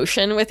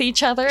 emotion with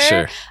each other.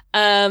 Sure.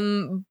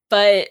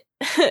 But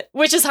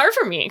which is hard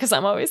for me because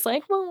I'm always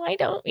like, well, why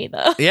don't we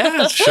though?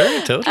 Yeah,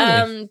 sure.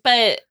 Totally.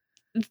 But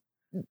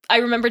I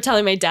remember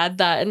telling my dad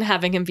that and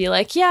having him be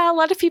like, yeah, a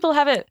lot of people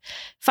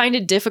find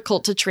it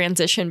difficult to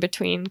transition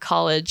between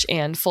college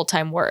and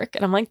full-time work.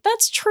 And I'm like,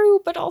 that's true,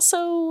 but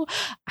also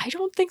I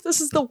don't think this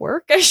is the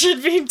work I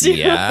should be doing.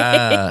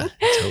 Yeah,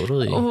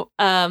 totally.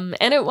 And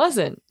it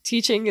wasn't.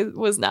 Teaching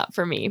was not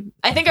for me.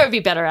 I think I would be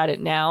better at it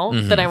now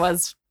than I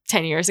was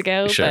 10 years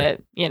ago, Sure.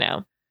 but you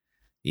know.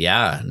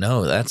 Yeah,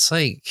 no, that's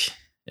like,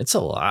 it's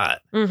a lot.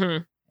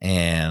 Mm-hmm.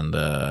 And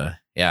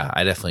yeah,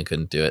 I definitely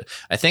couldn't do it.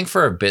 I think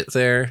for a bit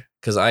there,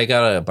 because I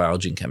got a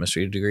biology and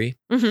chemistry degree.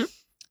 Mm-hmm.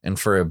 And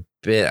for a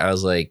bit, I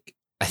was like,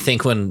 I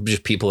think when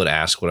just people would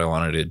ask what I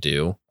wanted to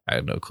do, I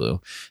had no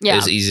clue. Yeah. It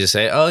was easy to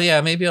say, oh,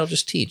 yeah, maybe I'll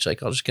just teach.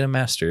 Like, I'll just get a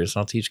master's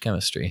and I'll teach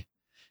chemistry.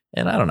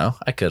 And I don't know.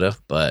 I could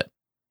have, but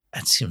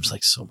that seems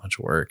like so much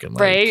work. And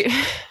like, Right.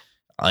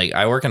 like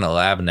I work in a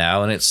lab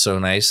now, and it's so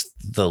nice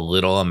the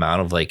little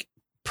amount of like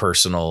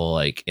personal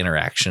like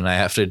interaction I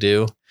have to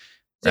do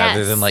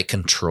rather than like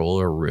control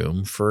a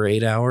room for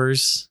 8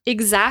 hours.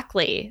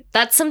 Exactly.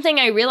 That's something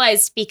I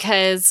realized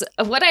because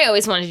what I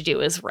always wanted to do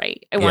is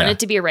write. I wanted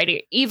to be a writer.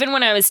 Even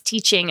when I was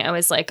teaching, I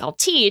was like, I'll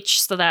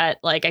teach so that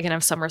like I can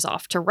have summers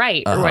off to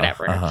write or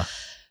whatever.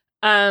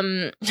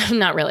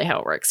 Not really how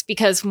it works,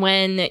 because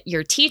when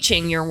you're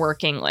teaching, you're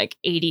working like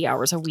 80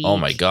 hours a week. Oh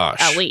my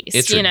gosh. At least.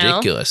 It's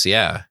ridiculous.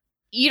 Yeah.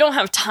 You don't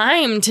have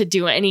time to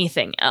do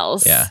anything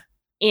else. Yeah.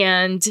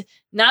 And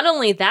not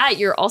only that,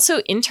 you're also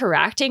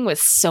interacting with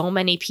so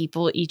many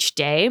people each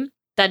day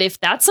that if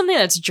that's something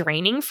that's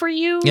draining for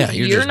you,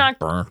 you're just not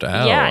burnt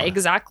out. Yeah,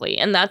 exactly.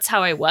 And that's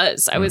how I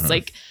was. I was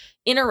like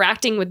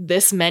interacting with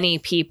this many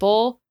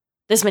people,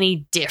 this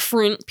many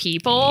different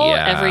people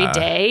every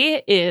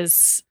day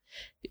is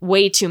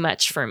way too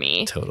much for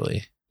me.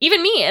 Totally.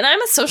 Even me. And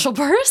I'm a social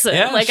person.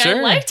 Yeah, like sure.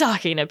 I like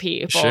talking to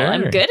people. Sure.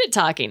 I'm good at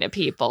talking to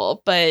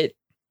people, but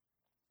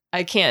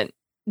I can't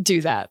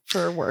do that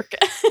for work.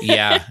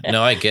 Yeah,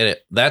 no, I get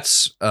it.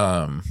 That's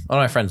one of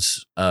my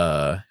friends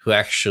who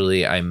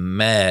actually I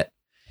met.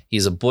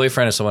 He's a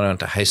boyfriend of someone I went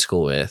to high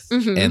school with,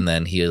 and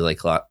then he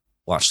like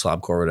watched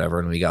Slobcore or whatever,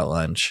 and we got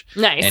lunch.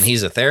 Nice. And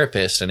he's a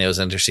therapist, and it was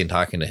interesting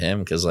talking to him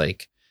because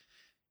like,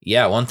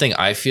 yeah, one thing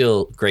I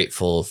feel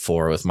grateful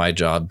for with my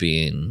job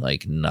being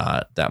like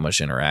not that much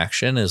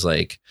interaction is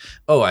like,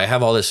 oh, I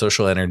have all this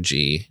social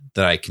energy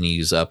that I can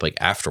use up like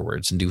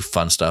afterwards and do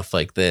fun stuff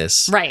like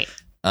this. Right.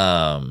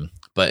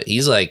 But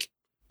he's like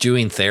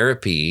doing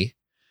therapy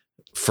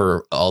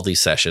for all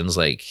these sessions.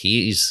 Like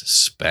he's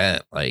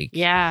spent like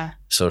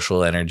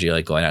social energy,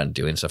 like going out and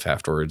doing stuff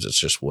afterwards. It's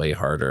just way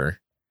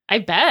harder. I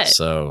bet.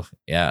 So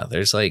yeah,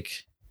 there's like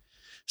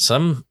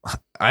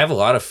I have a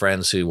lot of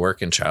friends who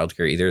work in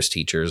childcare, either as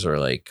teachers or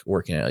like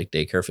working at like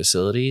daycare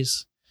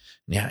facilities.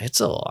 Yeah, it's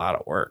a lot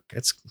of work.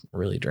 It's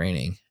really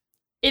draining.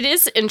 It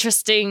is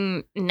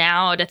interesting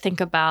now to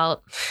think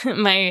about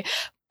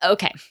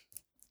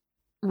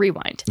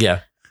rewind.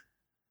 Yeah.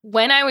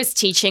 When I was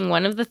teaching,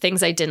 one of the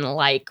things I didn't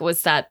like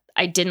was that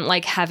I didn't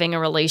like having a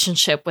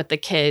relationship with the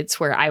kids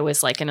where I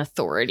was like an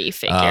authority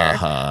figure.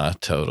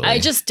 Totally. I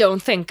just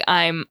don't think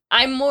I'm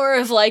more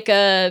of like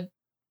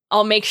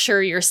I'll make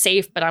sure you're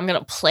safe, but I'm going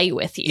to play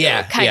with you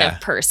kind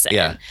of person.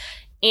 Yeah.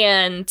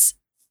 And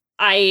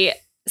and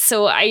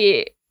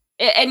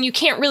you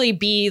can't really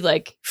be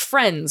like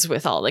friends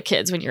with all the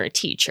kids when you're a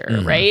teacher,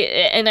 right?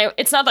 And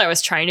it's not that I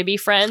was trying to be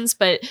friends,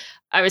 but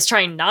I was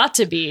trying not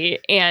to be.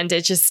 And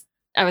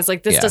I was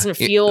like, this doesn't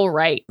feel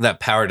right.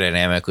 That power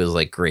dynamic was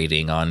like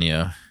grating on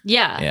you.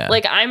 Yeah.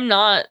 Like I'm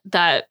not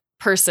that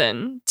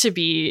person to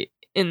be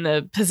in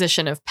the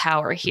position of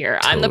power here.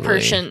 Totally. I'm the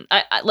person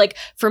I like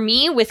for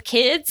me with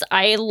kids,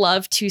 I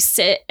love to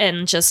sit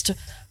and just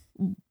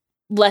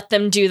let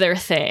them do their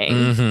thing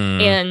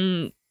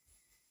and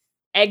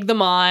egg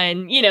them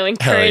on,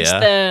 encourage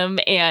them.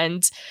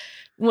 And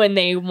when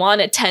they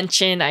want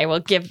attention, I will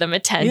give them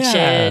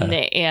attention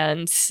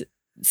and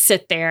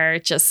sit there,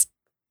 just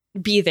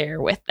be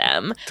there with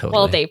them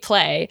while they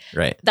play.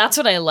 Right. That's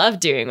what I love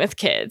doing with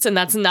kids. And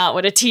that's not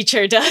what a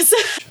teacher does.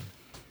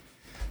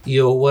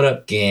 Yo, what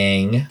up,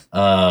 gang?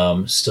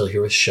 Still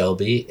here with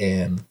Shelby,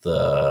 and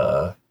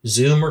the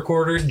Zoom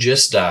recorder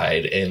just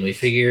died, and we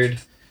figured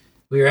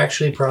we were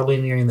actually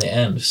probably nearing the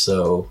end.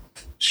 So,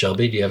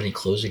 Shelby, do you have any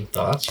closing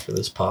thoughts for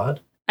this pod?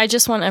 I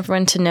just want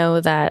everyone to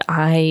know that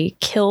I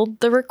killed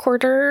the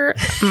recorder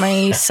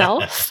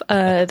myself.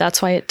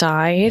 That's why it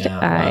died. Yeah,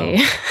 wow.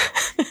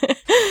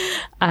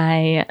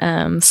 I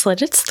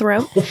slit its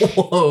throat.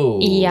 Whoa.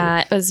 Yeah,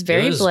 it was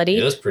very bloody.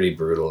 It was pretty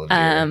brutal.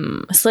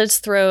 Slit its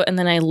throat, and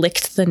then I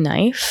licked the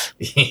knife.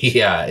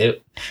 Yeah,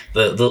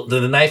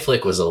 the knife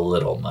lick was a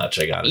little much,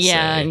 I gotta say.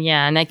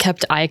 Yeah, and I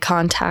kept eye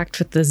contact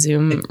with the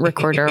Zoom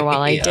recorder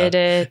while I did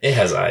it. It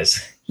has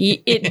eyes.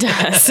 It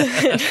does.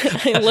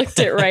 I looked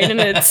it right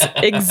in its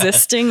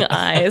existing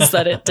eyes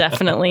that it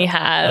definitely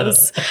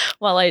has,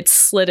 while I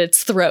slit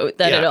its throat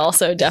that it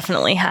also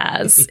definitely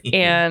has.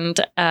 And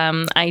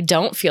I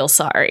don't feel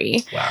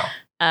sorry. Wow.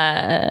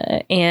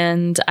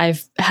 And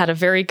I've had a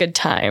very good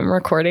time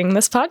recording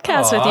this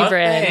podcast with you,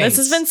 Bryn. Thanks. This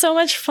has been so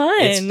much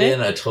fun. It's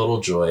been a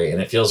total joy,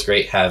 and it feels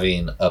great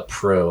having a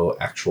pro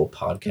actual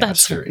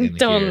podcaster in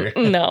here.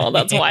 No,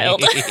 that's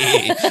wild.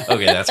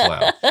 Okay, that's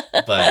wild.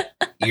 But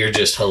you're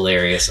just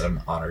hilarious.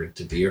 I'm honored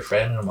to be your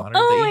friend, and I'm honored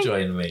that you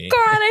joined me.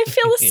 God, I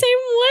feel the same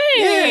way.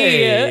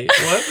 Yay,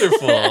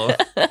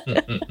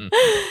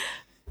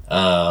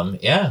 wonderful.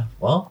 Yeah,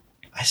 well,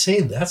 I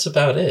say that's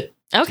about it.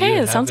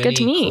 Okay, that sounds good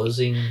to me.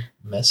 Closing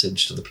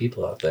message to the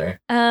people out there?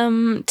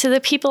 To the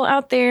people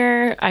out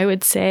there, I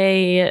would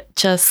say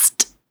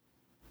just,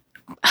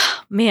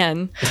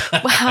 man,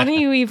 how do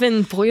you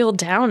even boil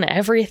down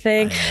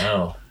everything? I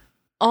know.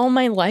 All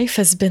my life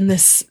has been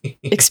this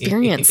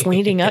experience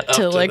leading up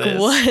to like, this.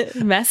 What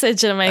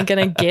message am I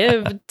going to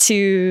give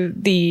to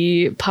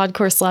the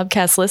Podcore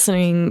Slobcast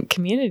listening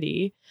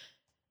community?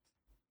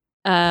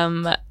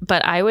 But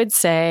I would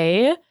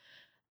say,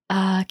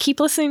 keep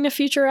listening to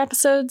future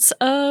episodes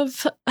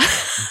of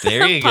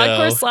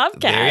Podcore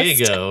Slobcast. There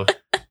you go.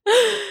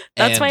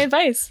 That's my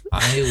advice.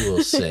 I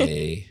will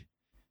say,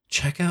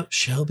 check out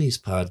Shelby's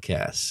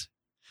podcast.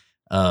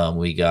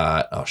 We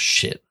got, oh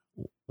shit.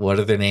 What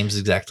are their names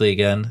exactly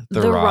again?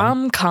 The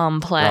Rom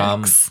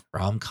Complex.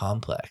 Rom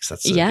Complex.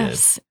 That's so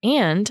yes. Good.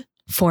 And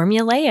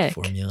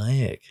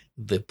Formulaic.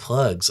 The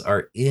plugs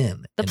are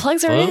in. The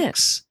plugs are in.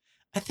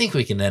 I think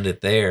we can end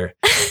it there.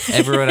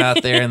 Everyone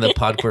out there in the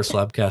Podcore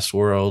Slobcast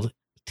world,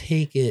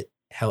 take it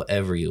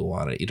however you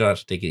want it. You don't have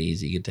to take it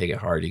easy. You can take it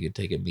hard. You can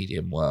take it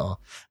medium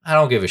well. I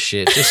don't give a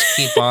shit. Just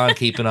keep on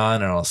keeping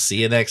on, and I'll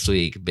see you next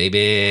week,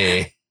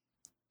 baby.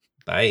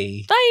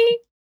 Bye. Bye.